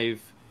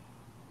arrive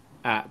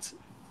at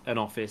an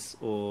office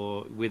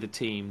or with a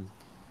team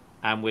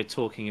and we're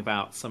talking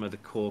about some of the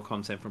core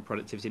content from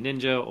Productivity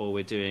Ninja, or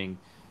we're doing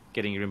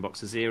getting your inbox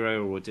to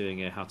zero, or we're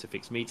doing a how to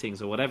fix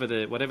meetings, or whatever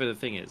the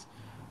thing is,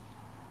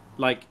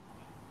 like,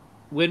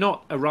 we're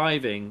not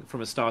arriving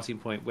from a starting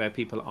point where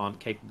people aren't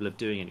capable of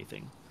doing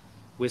anything.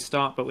 We're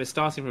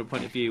starting from a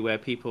point of view where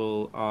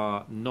people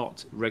are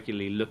not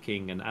regularly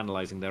looking and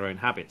analysing their own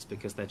habits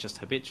because they're just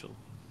habitual,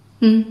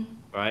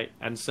 right?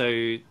 And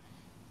so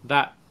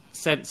that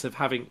sense of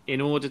having, in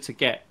order to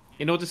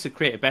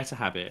create a better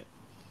habit,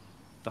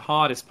 the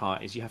hardest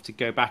part is you have to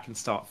go back and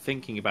start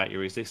thinking about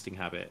your existing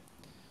habit,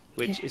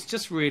 which is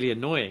just really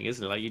annoying,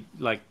 isn't it?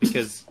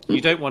 Because you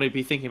don't want to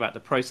be thinking about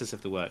the process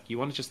of the work. You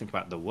want to just think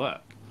about the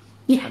work,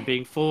 and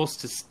being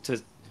forced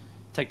to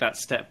take that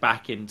step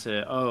back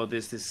into,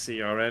 there's this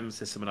CRM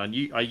system,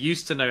 and I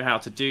used to know how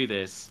to do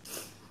this,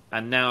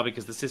 and now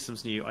because the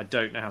system's new, I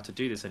don't know how to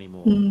do this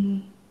anymore.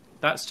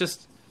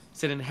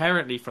 It's an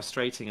inherently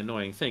frustrating,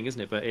 annoying thing, isn't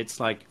it? But it's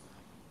like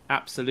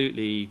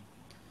absolutely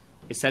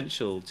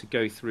essential to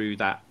go through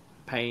that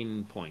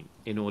pain point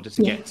in order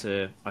to get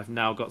to, I've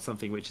now got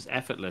something which is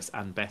effortless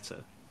and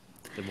better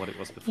than what it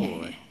was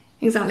before. Right?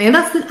 Exactly. And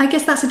I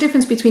guess that's the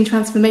difference between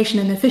transformation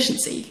and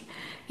efficiency.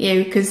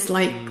 Because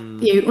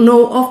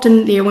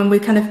often when we're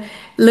kind of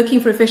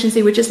looking for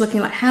efficiency, we're just looking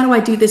like, how do I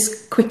do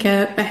this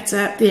quicker,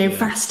 better,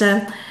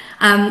 faster?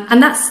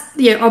 And that's,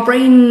 our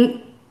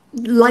brain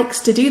likes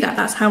to do that.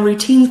 That's how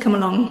routines come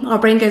along. Our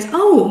brain goes,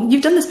 oh,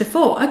 you've done this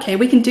before. Okay,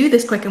 we can do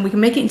this quick and we can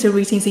make it into a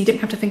routine so you don't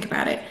have to think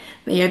about it.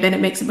 Then it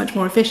makes it much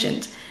more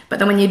efficient. But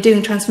then when you're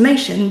doing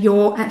transformation,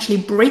 you're actually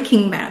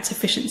breaking that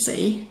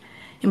efficiency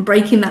and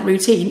breaking that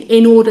routine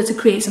in order to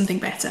create something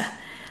better.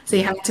 So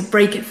you have to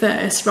break it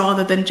first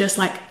rather than just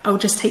like,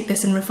 just take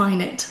this and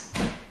refine it.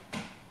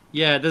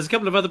 Yeah, there's a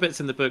couple of other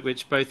bits in the book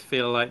which both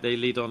feel like they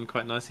lead on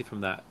quite nicely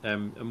from that.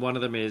 And one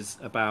of them is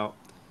about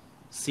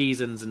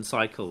seasons and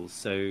cycles.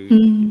 So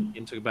in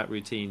talking about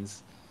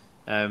routines,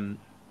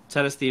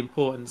 tell us the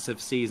importance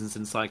of seasons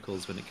and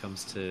cycles when it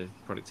comes to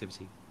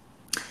productivity.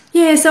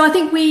 Yeah, so I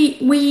think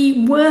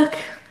we work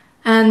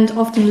and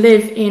often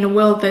live in a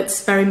world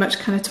that's very much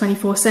kind of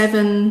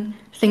 24/7.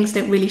 Things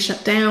don't really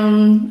shut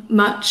down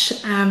much,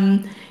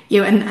 and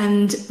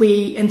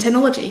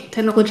technology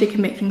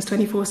can make things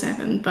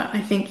 24/7, but I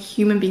think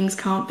human beings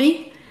can't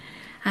be.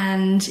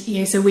 And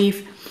so we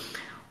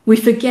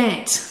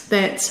forget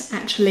that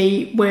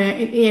actually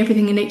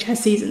everything in nature has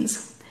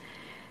seasons.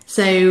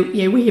 So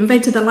we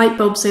invented the light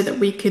bulb so that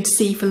we could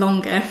see for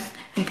longer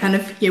and kind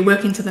of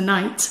work into the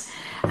night.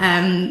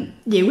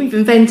 We've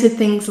invented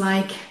things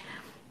like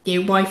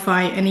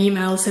Wi-Fi and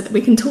email so that we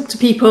can talk to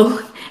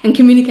people and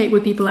communicate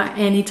with people at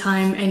any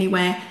time,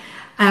 anywhere.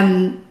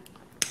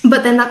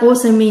 But then that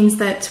also means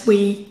that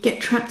we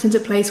get trapped into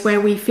a place where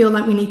we feel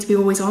like we need to be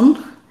always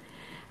on,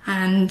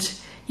 and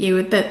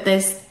that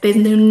there's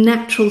no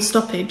natural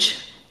stoppage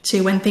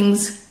to when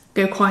things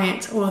go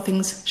quiet or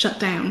things shut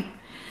down.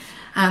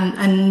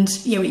 And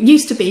it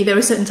used to be there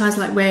were certain times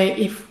like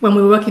when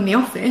we were working in the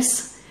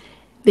office,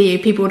 the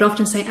people would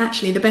often say,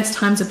 actually, the best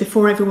times are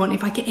before everyone,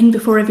 if I get in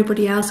before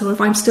everybody else, or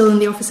if I'm still in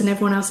the office and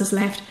everyone else has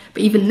left.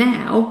 But even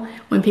now,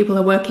 when people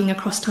are working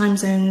across time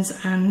zones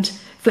and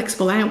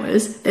flexible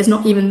hours, there's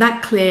not even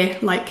that clear,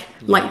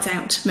 lights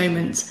out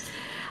moment.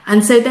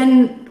 And so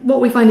then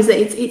what we find is that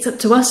it's up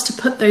to us to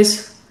put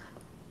those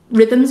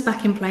rhythms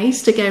back in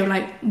place to go,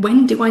 like,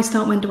 when do I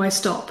start, when do I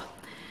stop?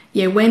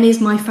 when is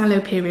my fallow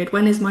period?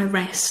 When is my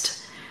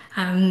rest?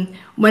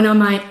 When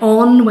am I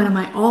on? When am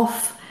I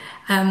off?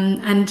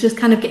 And just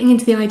kind of getting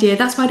into the idea.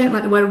 That's why I don't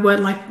like the word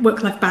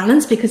work-life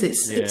balance, because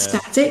it's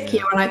static.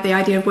 I like the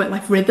idea of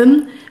work-life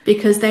rhythm,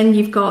 because then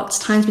you've got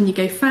times when you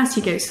go fast,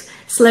 you go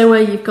slower,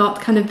 you've got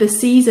kind of the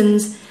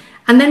seasons.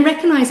 And then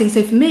recognizing,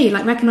 so for me,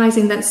 like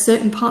recognizing that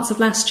certain parts of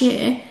last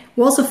year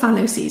was a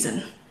fallow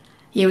season.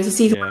 It was a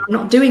season where I'm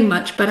not doing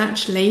much, but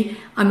actually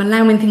I'm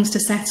allowing things to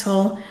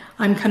settle.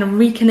 I'm kind of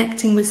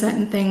reconnecting with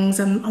certain things.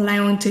 I'm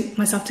allowing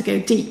myself to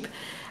go deep.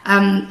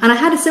 And I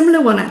had a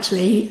similar one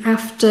actually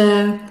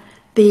after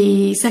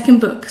the second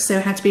book, So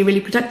How to Be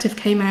Really Productive,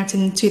 came out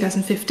in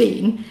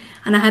 2015.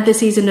 And I had this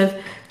season of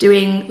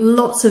doing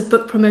lots of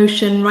book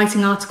promotion,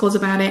 writing articles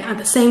about it. At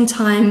the same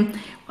time,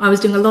 I was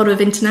doing a lot of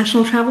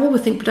international travel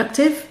with Think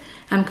Productive,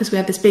 because we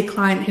had this big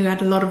client who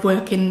had a lot of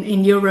work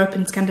in Europe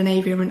and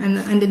Scandinavia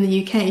and in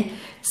the UK.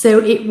 So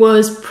it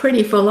was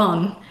pretty full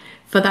on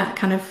for that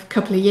kind of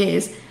couple of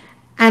years.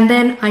 And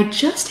then I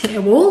just hit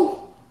a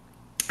wall.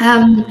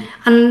 And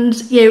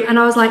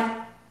I was like,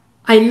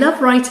 I love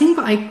writing,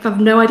 but I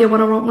have no idea what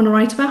I want to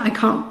write about.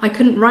 I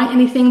couldn't write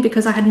anything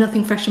because I had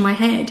nothing fresh in my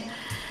head.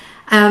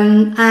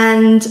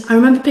 And I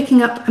remember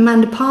picking up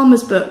Amanda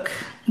Palmer's book,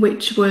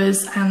 which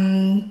was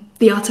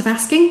The Art of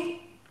Asking,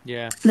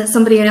 that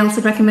somebody else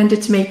had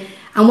recommended to me.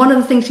 And one of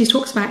the things she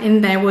talks about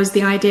in there was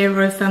the idea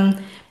of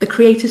the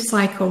creative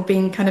cycle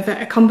being kind of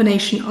a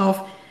combination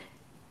of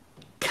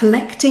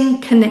collecting,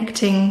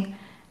 connecting,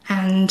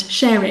 and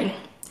sharing.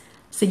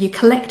 So you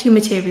collect your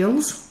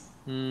materials,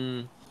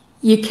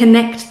 you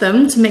connect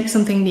them to make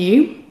something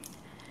new,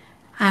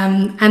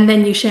 and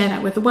then you share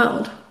that with the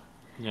world.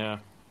 Yeah.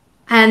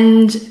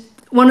 And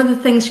one of the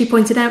things she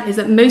pointed out is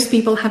that most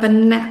people have a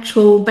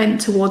natural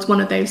bent towards one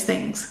of those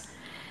things.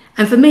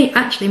 And for me,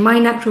 actually, my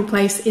natural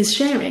place is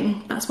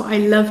sharing. That's what I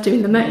love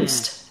doing the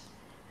most.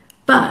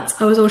 But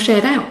I was all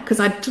shared out because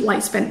I'd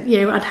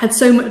I'd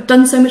had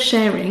done so much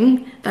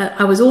sharing that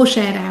I was all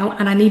shared out,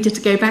 and I needed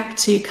to go back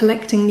to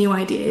collecting new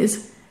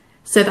ideas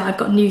so that I've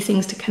got new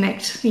things to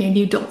connect,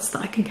 new dots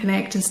that I can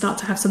connect and start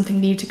to have something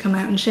new to come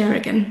out and share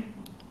again.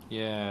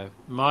 Yeah,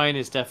 mine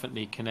is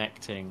definitely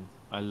connecting.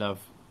 I love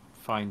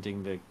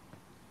finding the,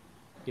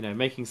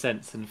 making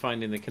sense and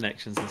finding the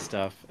connections and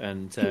stuff.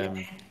 And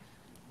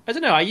I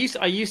don't know, I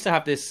used to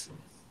have this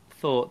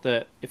thought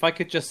that if I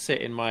could just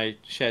sit in my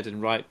shed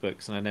and write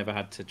books and I never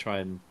had to try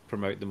and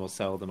promote them or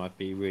sell them, I'd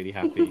be really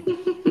happy.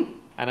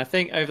 And I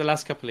think over the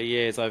last couple of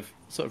years, I've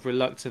sort of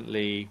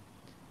reluctantly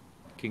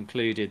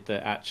concluded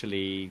that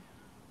actually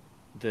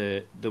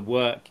the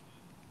work,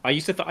 I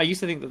used to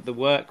think that the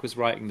work was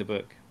writing the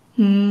book,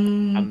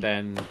 and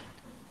then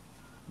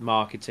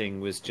marketing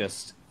was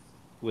just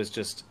what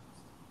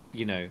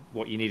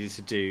you needed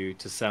to do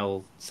to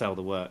sell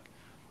the work.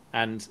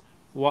 And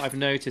what I've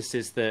noticed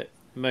is that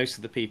most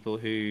of the people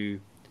who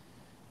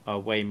are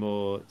way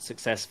more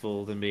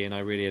successful than me, and I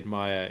really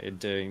admire in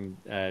doing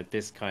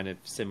this kind of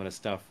similar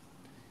stuff,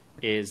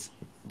 is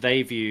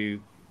they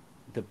view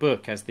the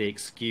book as the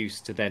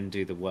excuse to then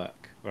do the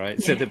work, right?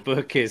 Yeah. So the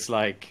book is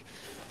like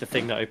the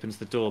thing that opens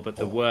the door, but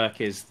the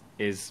work is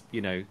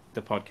the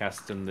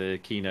podcast and the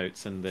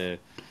keynotes and the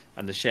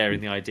sharing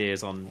the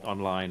ideas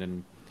online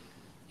and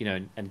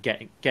and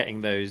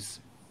getting those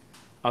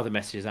other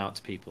messages out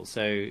to people.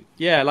 So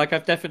yeah, like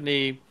I've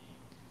definitely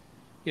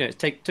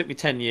it took me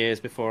 10 years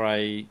before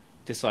I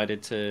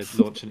decided to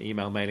launch an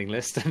email mailing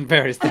list and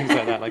various things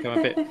like that. Like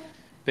I'm a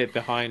bit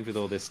behind with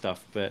all this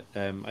stuff, but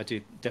I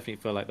do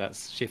definitely feel like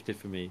that's shifted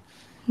for me.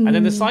 And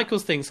then the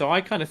cycles thing, so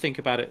I kind of think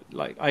about it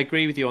like I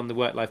agree with you on the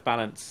work-life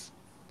balance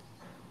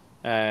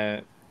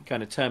kind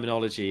of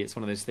terminology. It's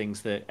one of those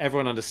things that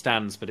everyone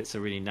understands, but it's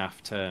a really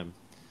naff term.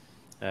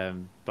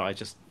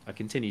 But I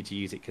continue to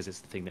use it because it's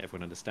the thing that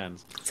everyone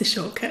understands. It's a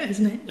shortcut,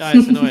 isn't it? No,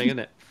 it's annoying, isn't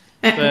it?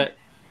 But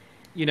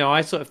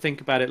I sort of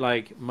think about it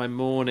like my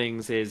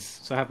mornings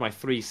so I have my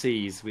 3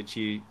 C's, which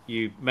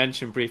you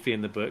mentioned briefly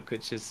in the book,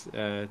 which is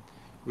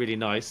really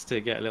nice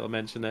to get a little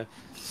mention there.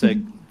 So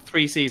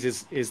 3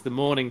 C's is the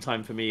morning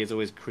time for me is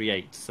always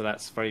create. So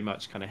that's very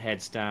much kind of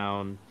heads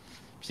down,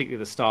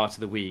 particularly the start of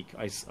the week.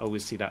 I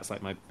always see that's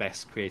like my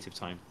best creative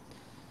time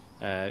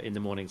in the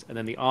mornings. And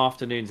then the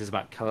afternoons is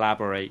about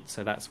collaborate.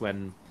 So that's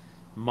when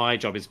my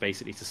job is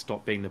basically to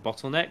stop being the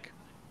bottleneck,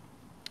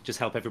 just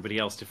help everybody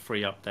else to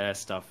free up their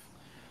stuff.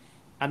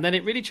 And then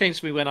it really changed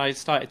for me when I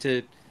started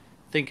to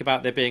think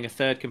about there being a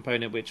third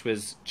component, which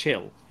was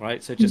chill,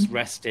 right? So just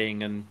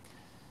resting and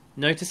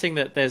noticing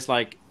that there's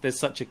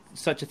such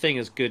a thing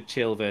as good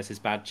chill versus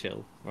bad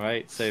chill,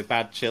 right? So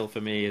bad chill for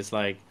me is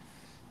like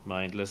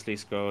mindlessly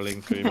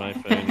scrolling through my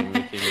phone and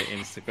looking at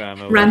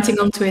Instagram or ranting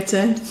on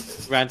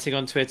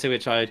Twitter,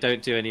 which I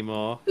don't do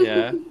anymore.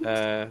 Yeah,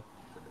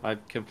 I'm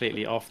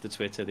completely off the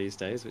Twitter these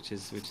days, which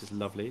is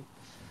lovely.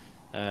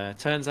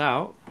 Turns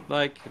out,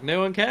 like,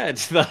 no one cared.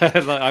 Like,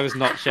 I was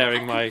not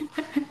sharing my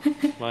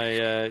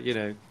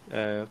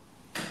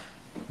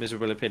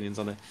miserable opinions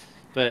on it.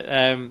 But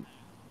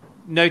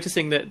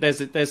noticing that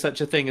there's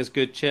such a thing as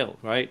good chill,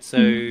 right?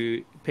 So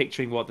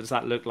picturing what does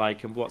that look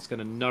like and what's going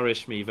to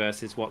nourish me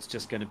versus what's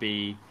just going to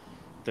be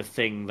the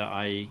thing that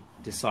I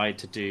decide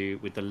to do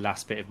with the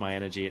last bit of my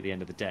energy at the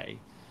end of the day.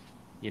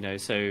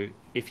 So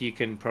if you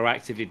can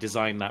proactively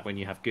design that when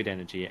you have good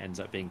energy, it ends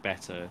up being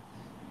better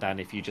than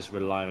if you just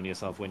rely on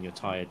yourself when you're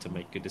tired to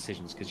make good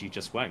decisions, because you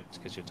just won't,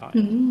 because you're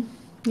tired.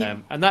 Yeah.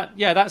 And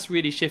that's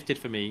really shifted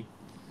for me.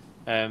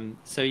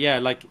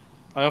 Like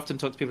I often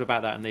talk to people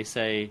about that, and they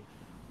say,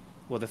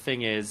 well, the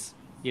thing is,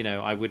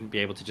 I wouldn't be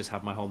able to just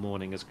have my whole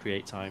morning as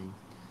create time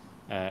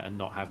and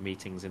not have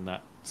meetings in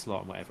that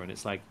slot and whatever. And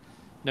it's like,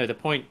 no, the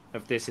point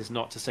of this is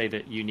not to say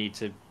that you need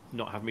to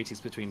not have meetings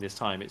between this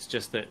time. It's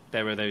just that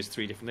there are those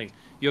three different things.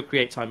 Your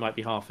create time might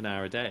be half an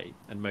hour a day,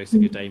 and most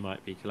of your day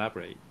might be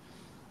collaborate.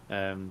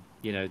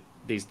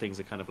 These things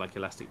are kind of like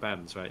elastic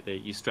bands, right?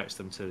 You stretch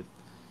them to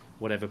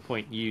whatever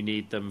point you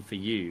need them for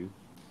you.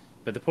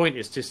 But the point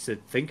is just to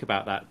think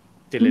about that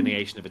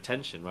delineation of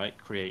attention, right?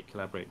 Create,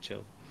 collaborate,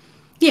 chill.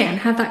 Yeah, and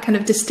have that kind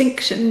of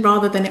distinction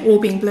rather than it all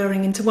being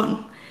blurring into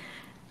one.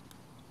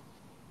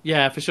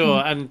 Yeah, for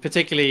sure. And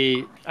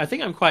particularly, I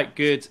think I'm quite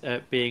good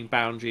at being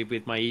boundary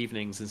with my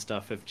evenings and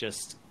stuff of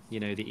just,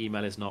 the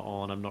email is not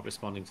on, I'm not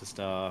responding to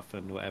stuff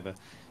and whatever.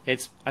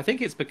 I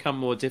think it's become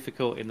more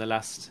difficult in the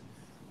last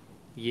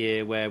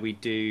year, where we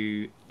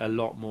do a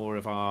lot more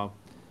of our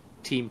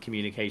team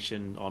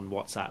communication on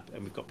WhatsApp,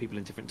 and we've got people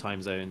in different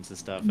time zones and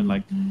stuff. And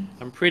like,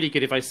 I'm pretty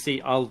good if I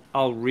see,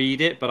 I'll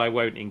read it, but I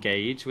won't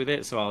engage with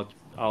it. So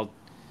I'll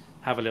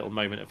have a little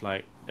moment of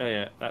like, oh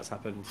yeah, that's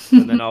happened,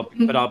 and then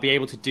I'll be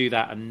able to do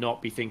that and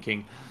not be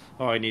thinking,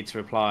 oh, I need to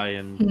reply,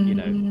 and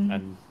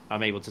and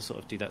I'm able to sort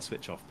of do that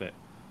switch off. But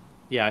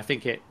yeah, I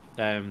think it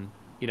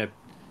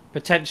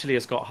potentially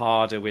has got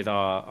harder with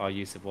our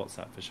use of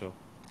WhatsApp for sure.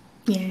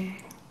 Yeah.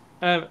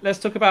 Let's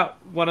talk about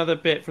one other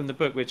bit from the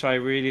book which I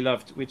really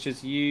loved, which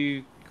is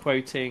you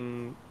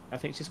quoting, I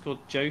think she's called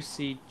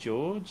Josie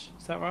George,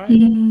 is that right?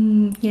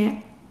 Yeah.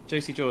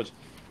 Josie George.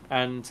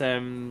 And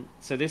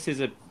so this is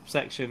a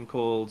section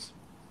called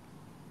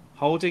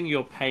Holding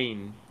Your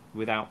Pain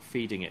Without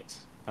Feeding It.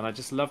 And I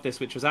just love this,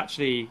 which was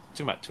actually,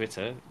 talking about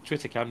Twitter.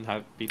 Twitter can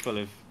be full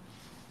of,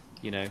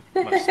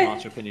 much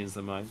smarter opinions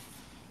than mine.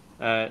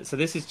 So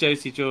this is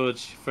Josie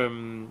George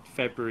from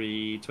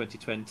February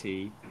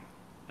 2020.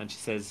 And she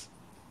says,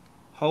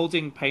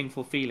 holding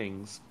painful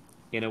feelings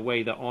in a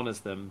way that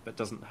honours them but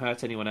doesn't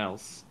hurt anyone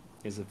else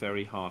is a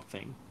very hard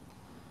thing.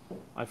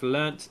 I've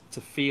learnt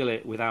to feel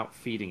it without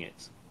feeding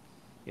it,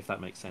 if that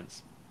makes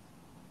sense.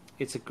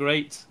 It's a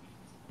great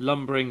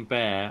lumbering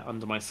bear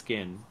under my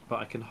skin, but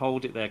I can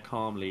hold it there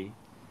calmly,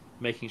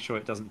 making sure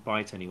it doesn't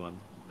bite anyone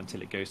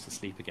until it goes to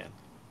sleep again.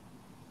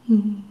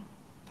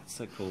 That's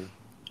so cool.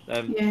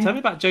 Tell me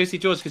about Josie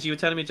George, because you were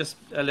telling me just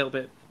a little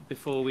bit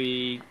before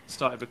we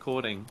started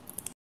recording.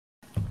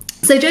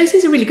 So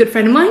Josie's a really good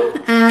friend of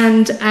mine,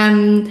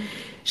 and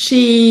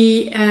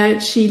she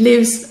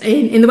lives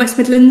in the West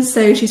Midlands,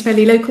 so she's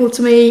fairly local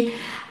to me.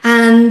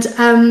 And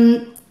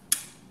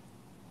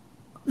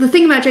the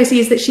thing about Josie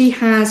is that she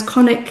has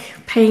chronic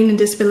pain and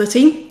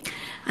disability.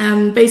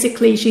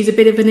 Basically, she's a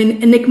bit of an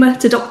enigma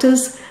to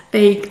doctors.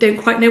 They don't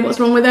quite know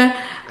what's wrong with her.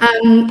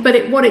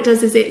 But what it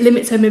does is it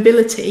limits her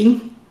mobility,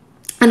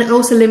 and it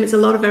also limits a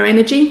lot of her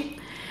energy.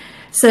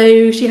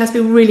 So she has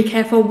to be really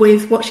careful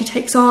with what she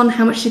takes on,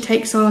 how much she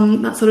takes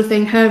on, that sort of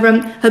thing.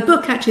 Her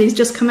book actually has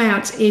just come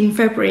out in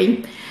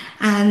February,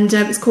 and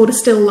it's called A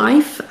Still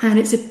Life, and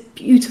it's a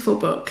beautiful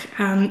book.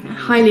 I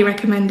highly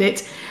recommend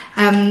it.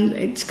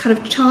 It kind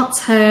of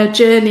charts her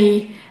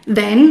journey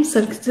then,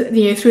 so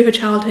through her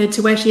childhood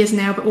to where she is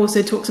now, but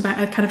also talks about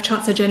kind of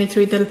charts her journey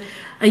through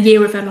a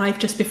year of her life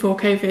just before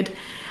COVID.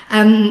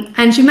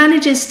 And she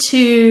manages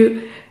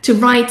to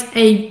write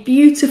a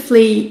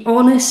beautifully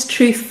honest,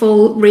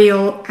 truthful,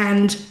 real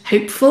and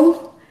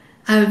hopeful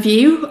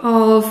view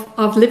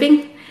of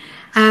living.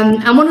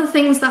 And one of the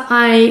things that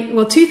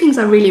two things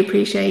I really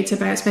appreciate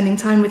about spending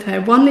time with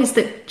her. One is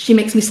that she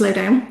makes me slow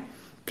down,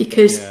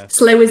 because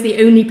slow is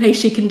the only pace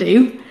she can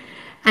do.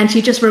 And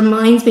she just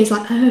reminds me, it's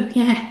like, oh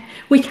yeah,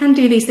 we can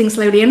do these things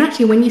slowly. And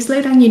actually, when you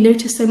slow down, you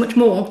notice so much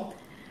more.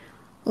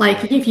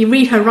 Like if you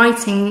read her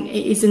writing,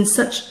 it is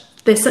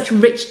there's such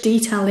rich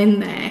detail in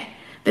there.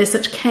 There's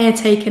such care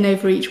taken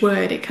over each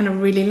word. It kind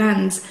of really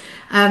lands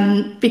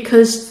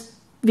because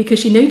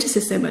she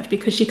notices so much,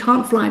 because she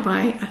can't fly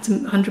by at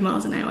 100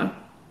 miles an hour.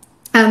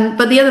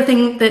 But the other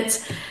thing that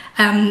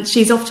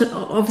she's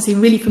obviously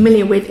really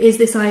familiar with is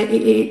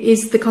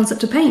the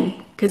concept of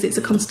pain, because it's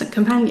a constant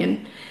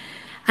companion.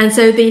 And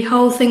so the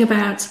whole thing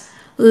about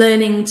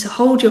learning to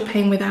hold your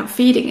pain without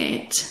feeding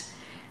it,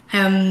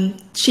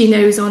 she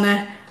knows on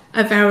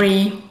a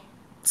very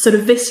sort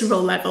of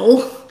visceral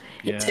level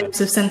in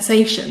terms of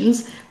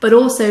sensations, but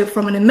also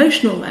from an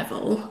emotional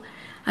level.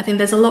 I think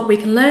there's a lot we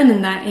can learn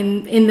in that,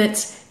 in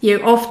that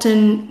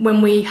often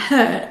when we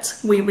hurt,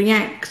 we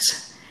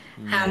react.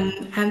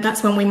 And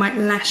that's when we might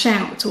lash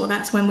out, or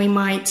that's when we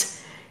might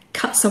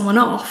cut someone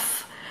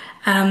off.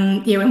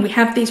 When we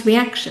have these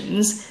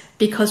reactions,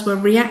 because we're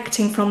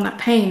reacting from that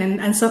pain.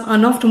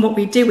 And often what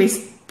we do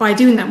is, by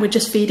doing that, we're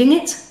just feeding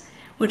it.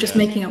 We're just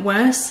making it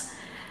worse.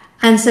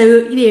 And so,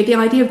 you know, the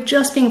idea of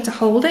just being able to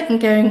hold it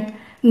and going,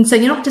 and so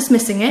you're not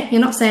dismissing it,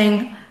 you're not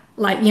saying,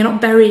 like, you're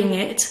not burying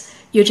it,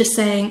 you're just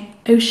saying,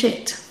 oh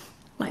shit,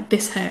 like,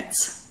 this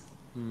hurts.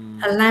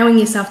 Allowing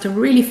yourself to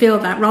really feel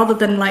that, rather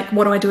than like,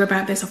 what do I do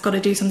about this? I've got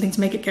to do something to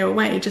make it go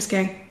away. Just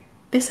going,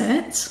 this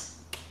hurts,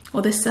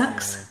 or this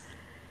sucks.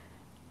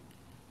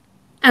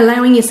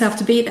 Allowing yourself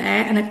to be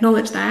there and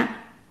acknowledge that.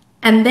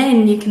 And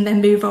then you can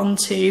then move on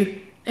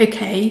to,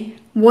 okay,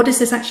 what does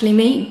this actually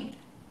mean?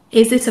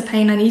 Is this a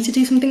pain I need to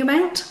do something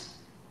about?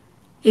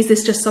 Is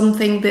this just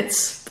something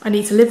that I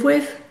need to live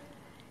with?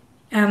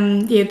 You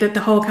know,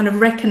 the whole kind of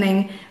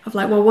reckoning of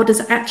like, well, what does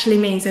it actually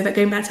mean? So that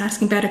going back to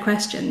asking better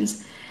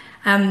questions,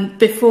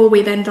 before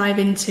we then dive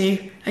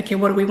into, okay,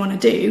 what do we want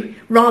to do?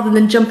 Rather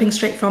than jumping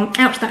straight from,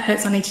 ouch, that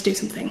hurts, I need to do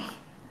something.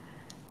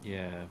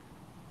 Yeah.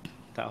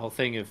 That whole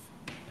thing of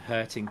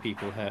hurting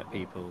people hurt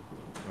people,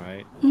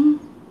 right?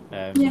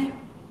 Yeah.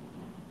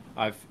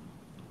 I've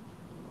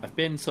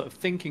been sort of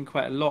thinking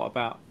quite a lot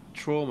about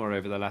trauma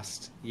over the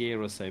last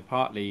year or so,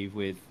 partly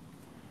with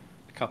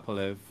a couple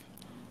of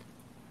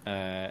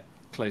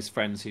close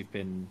friends who've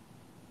been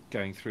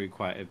going through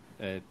quite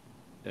a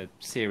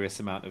serious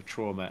amount of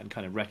trauma and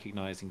kind of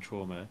recognizing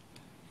trauma,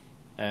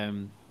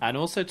 and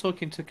also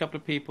talking to a couple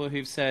of people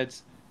who've said,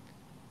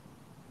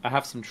 I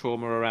have some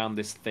trauma around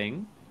this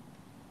thing,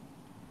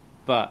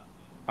 but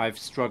I've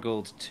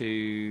struggled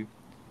to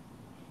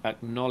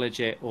acknowledge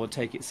it or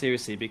take it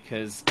seriously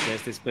because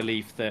there's this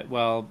belief that,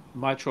 well,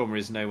 my trauma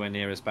is nowhere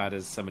near as bad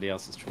as somebody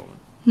else's trauma.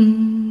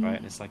 Right?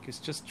 And it's like, it's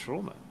just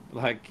trauma.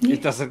 Like,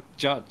 it doesn't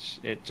judge,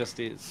 it just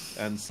is.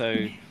 And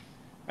so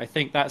I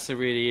think that's a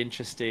really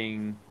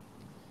interesting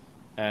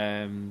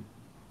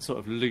sort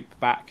of loop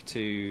back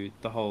to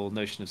the whole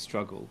notion of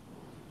struggle.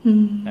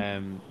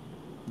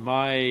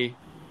 I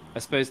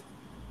suppose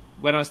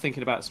when I was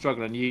thinking about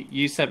struggle, and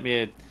you sent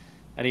me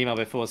an email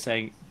before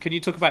saying, can you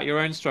talk about your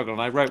own struggle?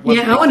 And I wrote one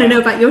thing I want to down.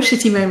 know about your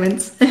shitty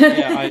moments.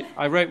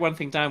 I wrote one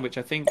thing down which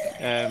I think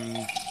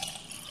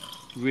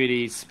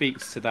really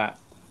speaks to that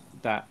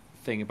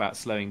thing about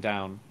slowing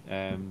down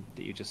that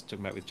you just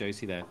talking about with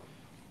Josie there.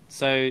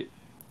 So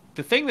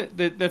the thing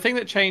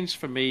that changed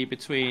for me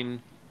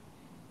between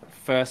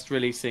first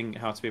releasing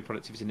How to Be a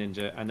Productivity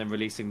Ninja and then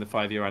releasing the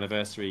 5-year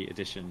anniversary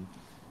edition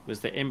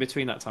was that in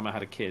between that time I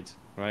had a kid,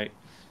 right?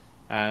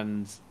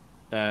 And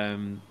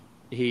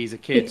he's a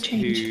kid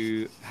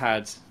who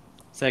had...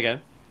 Say again?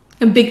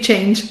 A big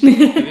change.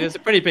 It was a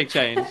pretty big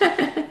change.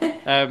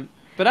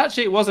 But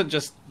actually it wasn't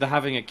just the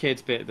having a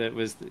kid bit that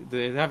was...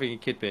 The having a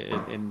kid bit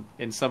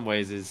in some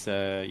ways is,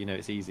 you know,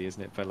 it's easy,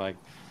 isn't it? But like,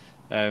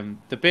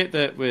 the bit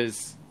that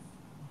was...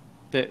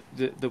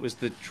 That was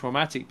the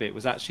traumatic bit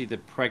was actually the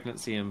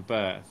pregnancy and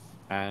birth,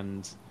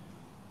 and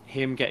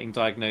him getting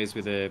diagnosed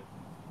with a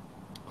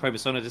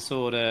chromosomal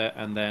disorder,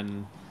 and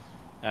then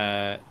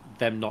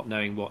them not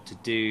knowing what to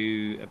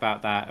do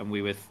about that, and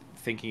we were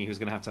thinking he was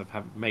going to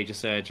have major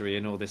surgery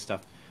and all this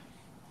stuff.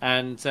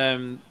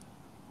 And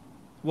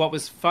what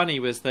was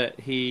funny was that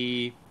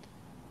he,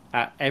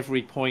 at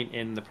every point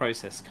in the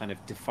process, kind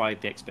of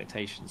defied the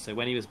expectations. So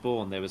when he was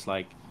born, there was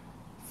like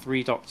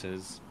 3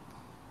 doctors,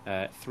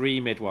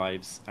 3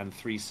 midwives and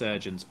 3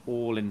 surgeons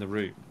all in the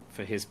room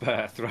for his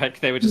birth, right?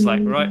 They were just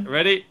like, right,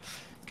 ready?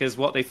 Because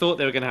what they thought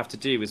they were going to have to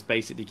do was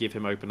basically give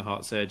him open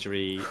heart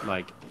surgery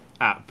like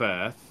at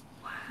birth.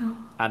 Wow.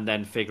 And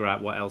then figure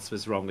out what else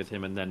was wrong with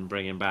him and then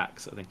bring him back,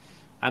 sort of thing.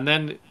 And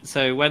then,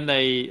 so when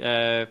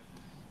they,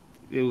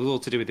 it was all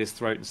to do with his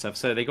throat and stuff,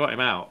 so they got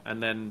him out,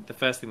 and then the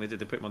first thing they did,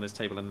 they put him on this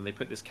table and then they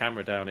put this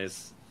camera down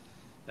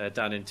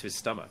into his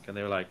stomach, and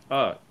they were like,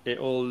 oh, it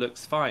all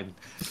looks fine.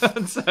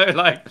 And so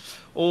like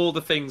all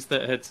the things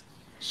that had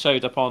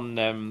showed up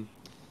on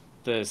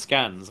the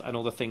scans and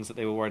all the things that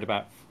they were worried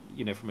about,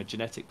 you know, from a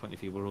genetic point of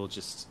view, were all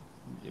just,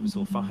 it was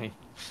all fine.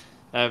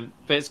 But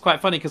it's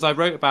quite funny because I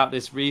wrote about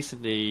this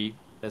recently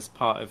as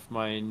part of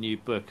my new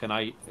book, and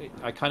I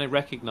kind of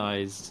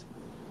recognised,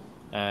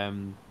 I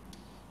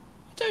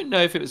don't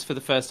know if it was for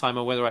the first time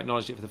or whether I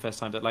acknowledged it for the first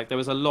time, but like there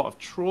was a lot of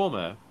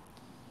trauma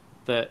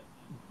that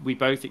we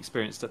both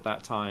experienced at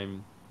that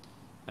time,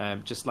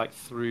 just like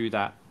through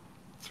that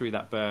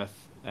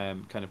birth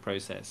kind of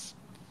process,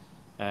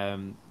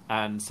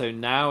 and so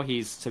now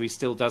he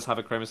still does have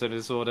a chromosomal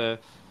disorder.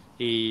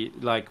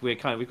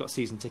 We've got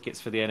season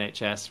tickets for the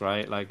NHS,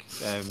 right? Like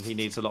he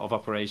needs a lot of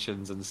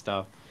operations and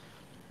stuff,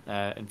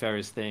 and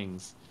various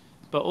things,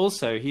 but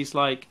also he's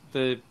like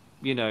the,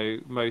 you know,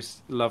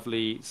 most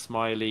lovely,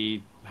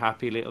 smiley,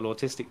 happy little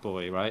autistic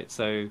boy, right?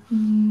 So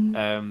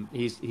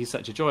he's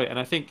such a joy, and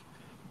I think,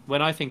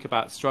 when I think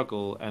about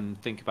struggle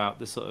and think about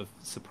the sort of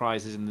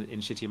surprises in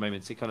shitty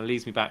moments, it kind of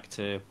leads me back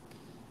to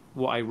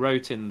what I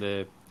wrote in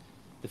the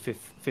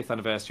fifth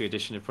anniversary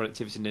edition of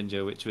Productivity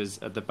Ninja, which was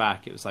at the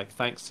back. It was like,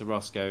 thanks to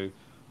Roscoe,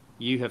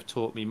 you have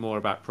taught me more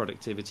about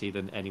productivity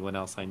than anyone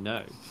else I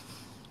know.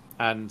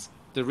 And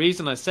the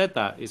reason I said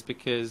that is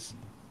because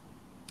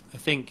I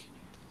think,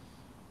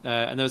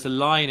 and there was a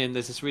line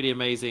there's this really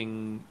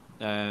amazing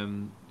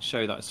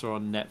show that I saw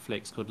on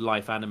Netflix called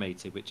Life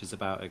Animated, which is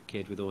about a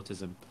kid with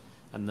autism,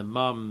 and the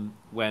mum,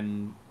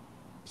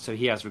 so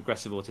he has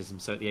regressive autism,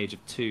 so at the age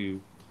of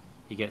 2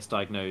 he gets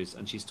diagnosed,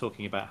 and she's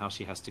talking about how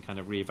she has to kind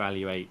of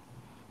reevaluate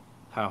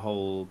her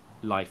whole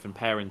life and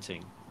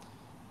parenting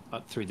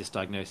through this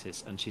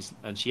diagnosis, and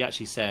she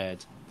actually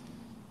said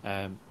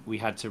we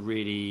had to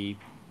really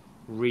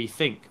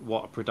rethink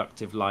what a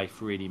productive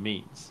life really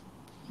means.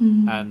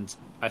 And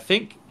I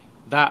think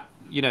that,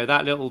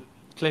 that little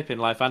clip in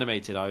Life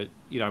Animated, I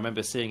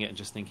remember seeing it and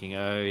just thinking,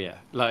 oh yeah,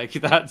 like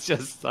that's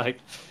just like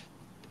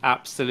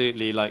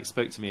absolutely like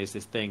spoke to me as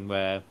this thing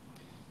where,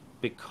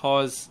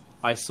 because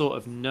I sort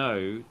of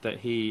know that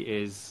he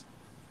is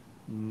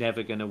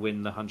never going to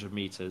win the 100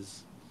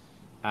 meters,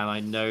 and I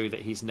know that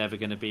he's never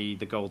going to be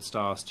the gold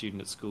star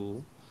student at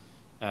school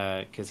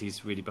because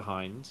he's really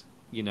behind,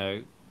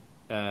 and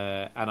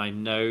I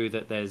know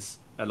that there's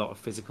a lot of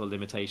physical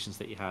limitations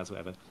that he has,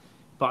 whatever.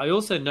 But I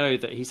also know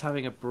that he's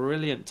having a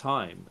brilliant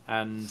time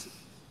and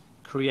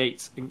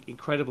creates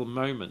incredible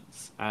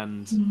moments,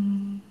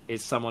 and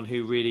is someone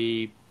who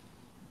really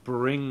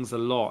brings a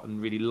lot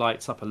and really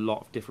lights up a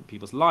lot of different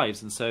people's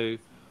lives. And so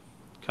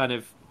kind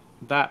of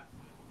that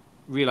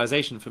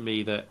realization for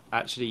me that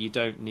actually you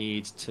don't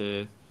need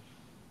to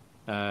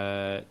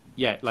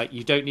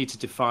you don't need to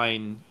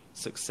define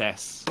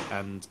success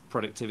and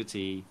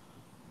productivity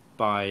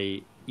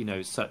by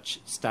such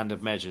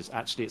standard measures.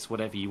 Actually, it's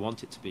whatever you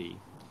want it to be.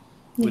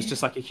 It was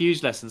just like a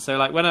huge lesson. So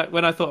like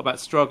when I thought about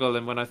struggle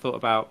and when I thought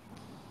about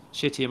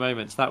shittier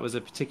moments, that was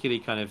a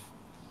particularly kind of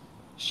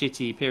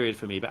shitty period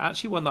for me, but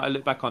actually one that I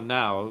look back on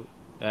now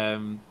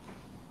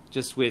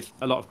just with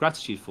a lot of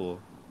gratitude for,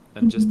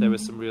 and just there were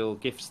some real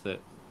gifts that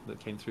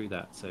came through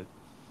that. So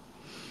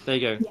there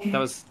you go. That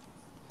was,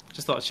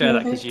 just thought I'd share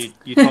that because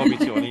you told me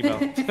to on email.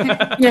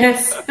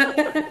 Yes.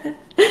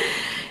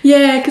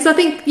 Yeah, because I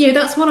think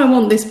that's what I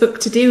want this book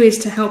to do, is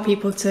to help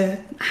people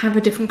to have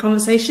a different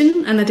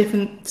conversation and a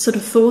different sort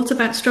of thought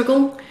about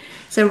struggle.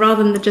 So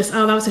rather than just,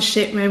 oh, that was a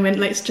shit moment,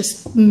 let's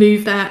just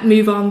move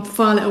on,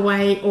 file it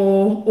away,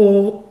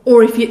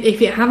 or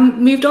if you haven't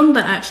moved on,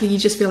 but actually you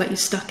just feel like you're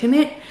stuck in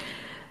it,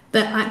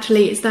 that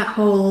actually it's that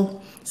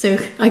whole. So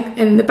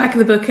in the back of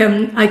the book,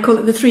 I call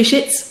it the 3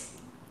 shits.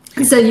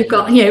 So you've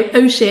got,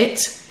 oh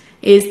shit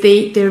is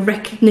the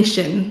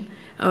recognition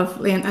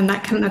of, and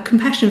that kind of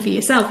compassion for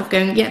yourself of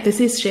going, yeah, this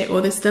is shit, or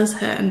this does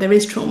hurt, and there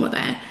is trauma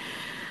there.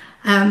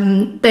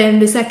 Then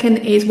the second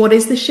is, what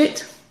is the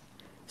shit?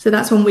 So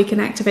that's when we can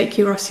activate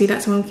curiosity.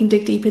 That's when we can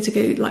dig deeper to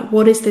go, like,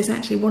 what is this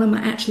actually? What am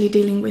I actually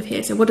dealing with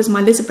here? So what does my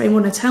lizard brain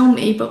want to tell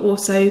me? But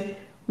also,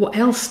 what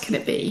else can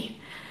it be?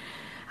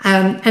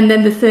 And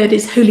then the third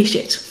is, holy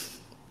shit.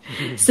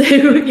 So,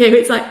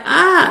 it's like,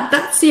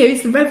 that's,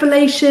 it's the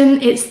revelation.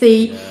 It's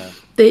the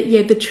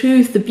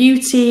truth, the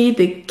beauty,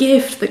 the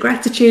gift, the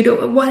gratitude,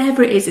 or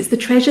whatever it is. It's the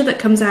treasure that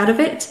comes out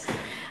of it.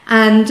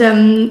 And,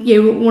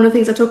 one of the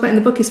things I talk about in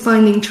the book is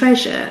finding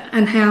treasure,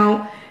 and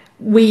how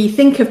we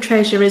think of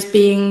treasure as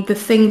being the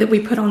thing that we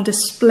put on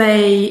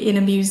display in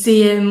a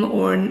museum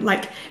or in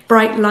like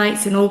bright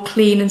lights and all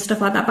clean and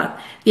stuff like that. But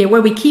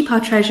where we keep our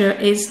treasure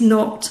is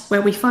not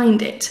where we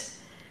find it.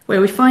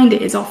 Where we find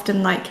it is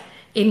often like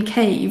in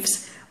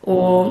caves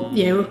or,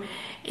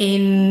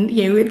 in,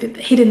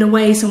 hidden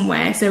away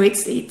somewhere. So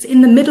it's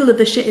in the middle of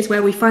the shit is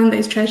where we find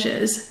those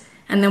treasures,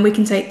 and then we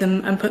can take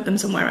them and put them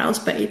somewhere else.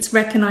 But it's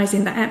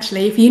recognizing that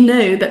actually, if you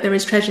know that there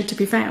is treasure to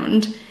be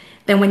found,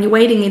 then when you're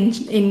wading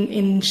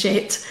in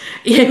shit,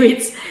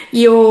 yes,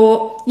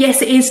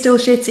 it is still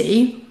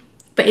shitty,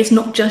 but it's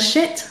not just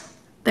shit.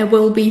 There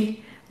will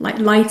be like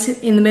light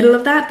in the middle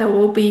of that. There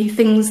will be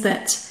things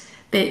that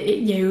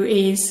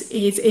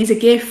is a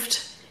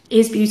gift,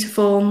 is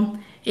beautiful,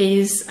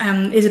 is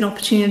an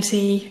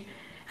opportunity,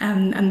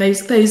 and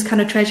those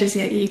kind of treasures.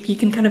 You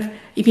can kind of,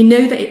 if you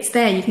know that it's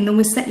there, you can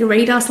almost set your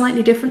radar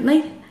slightly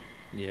differently,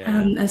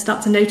 and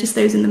start to notice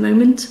those in the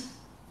moment.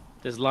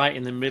 There's light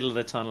in the middle of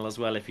the tunnel as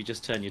well if you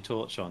just turn your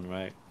torch on,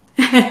 right?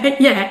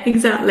 Yeah,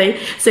 exactly.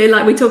 So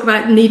like we talk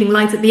about needing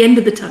light at the end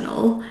of the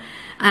tunnel,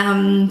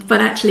 but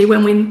actually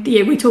when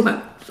we talk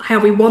about how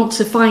we want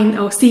to find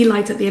or see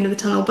light at the end of the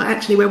tunnel, but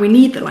actually where we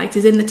need the light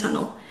is in the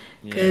tunnel,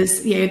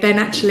 because then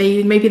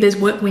actually maybe there's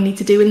work we need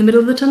to do in the middle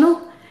of the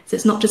tunnel. So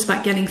it's not just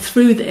about getting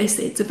through this,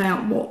 it's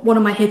about what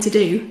am I here to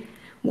do?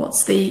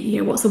 What's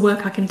the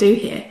work I can do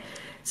here?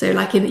 So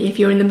like if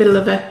you're in the middle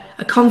of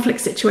a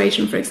conflict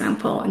situation, for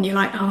example, and you're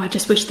like, oh, I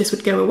just wish this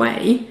would go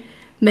away,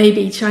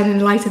 maybe shining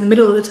light in the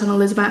middle of the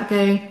tunnel is about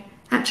going,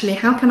 actually,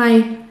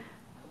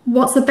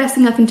 what's the best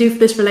thing I can do for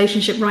this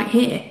relationship right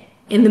here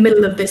in the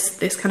middle of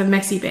this kind of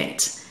messy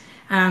bit?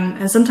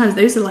 And sometimes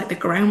those are like the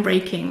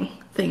groundbreaking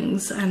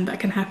things, and that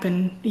can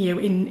happen,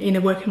 in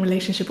a working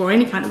relationship or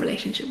any kind of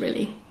relationship,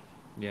 really.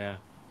 Yeah.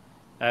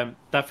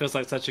 That feels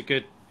like such a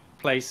good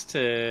place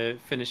to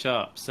finish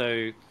up.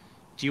 So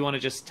do you want to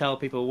just tell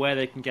people where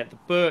they can get the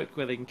book,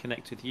 where they can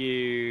connect with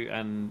you,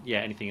 and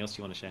anything else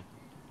you want to share?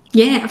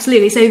 Yeah,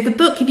 absolutely. So the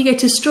book, if you go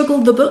to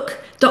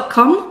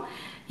strugglethebook.com,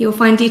 you'll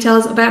find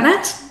details about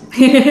that.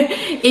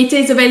 It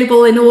is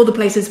available in all the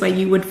places where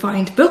you would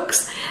find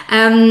books.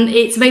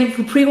 It's available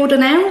for pre-order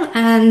now,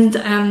 and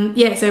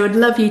so I'd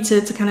love you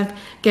to kind of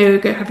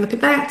go have a look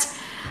at that.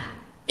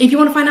 If you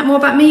want to find out more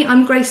about me,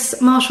 I'm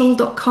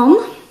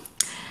gracemarshall.com,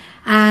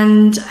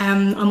 and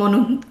I'm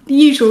on the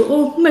usual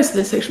or most of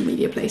the social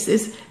media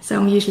places. So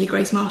I'm usually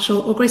Grace Marshall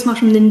or Grace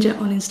Marshall Ninja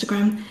on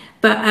Instagram.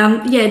 But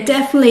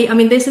definitely, I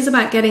mean, this is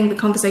about getting the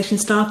conversation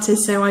started.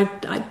 So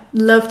I'd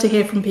love to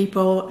hear from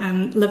people,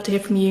 love to hear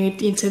from you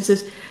in terms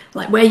of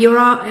like where you're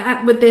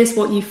at with this,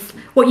 what you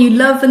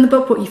love in the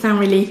book, what you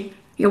found really,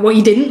 what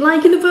you didn't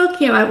like in the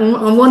book. I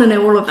want to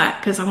know all of that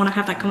because I want to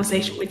have that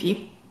conversation with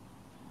you.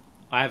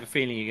 I have a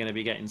feeling you're going to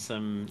be getting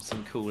some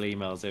cool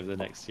emails over the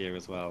next year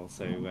as well.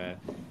 So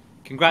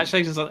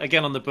congratulations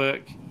again on the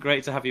book.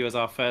 Great to have you as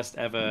our first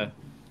ever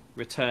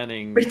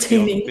returning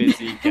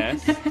busy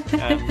guest.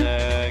 And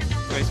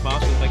Grace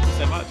Marshall, thank you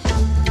so much.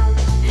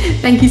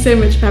 Thank you so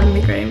much for having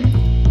me, Graham.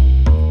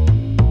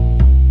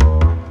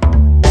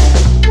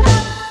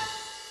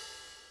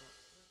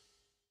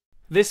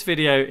 This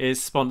video is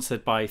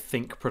sponsored by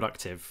Think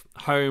Productive,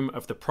 home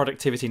of the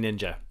Productivity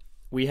Ninja.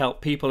 We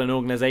help people and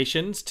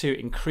organisations to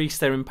increase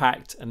their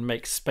impact and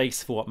make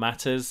space for what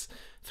matters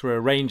through a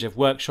range of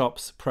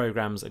workshops,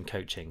 programs and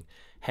coaching.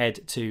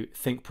 Head to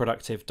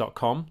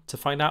thinkproductive.com to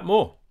find out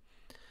more.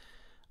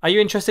 Are you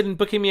interested in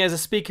booking me as a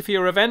speaker for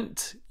your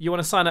event? You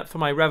want to sign up for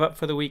my Rev Up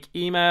for the Week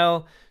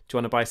email? Do you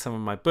want to buy some of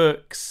my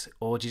books?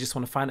 Or do you just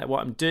want to find out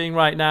what I'm doing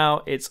right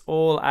now? It's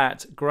all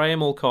at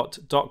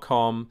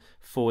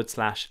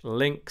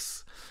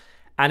grahamalcott.com/links.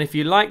 And if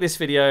you like this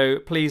video,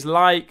 please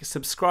like,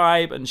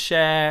 subscribe and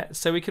share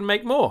so we can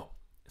make more.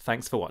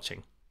 Thanks for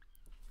watching.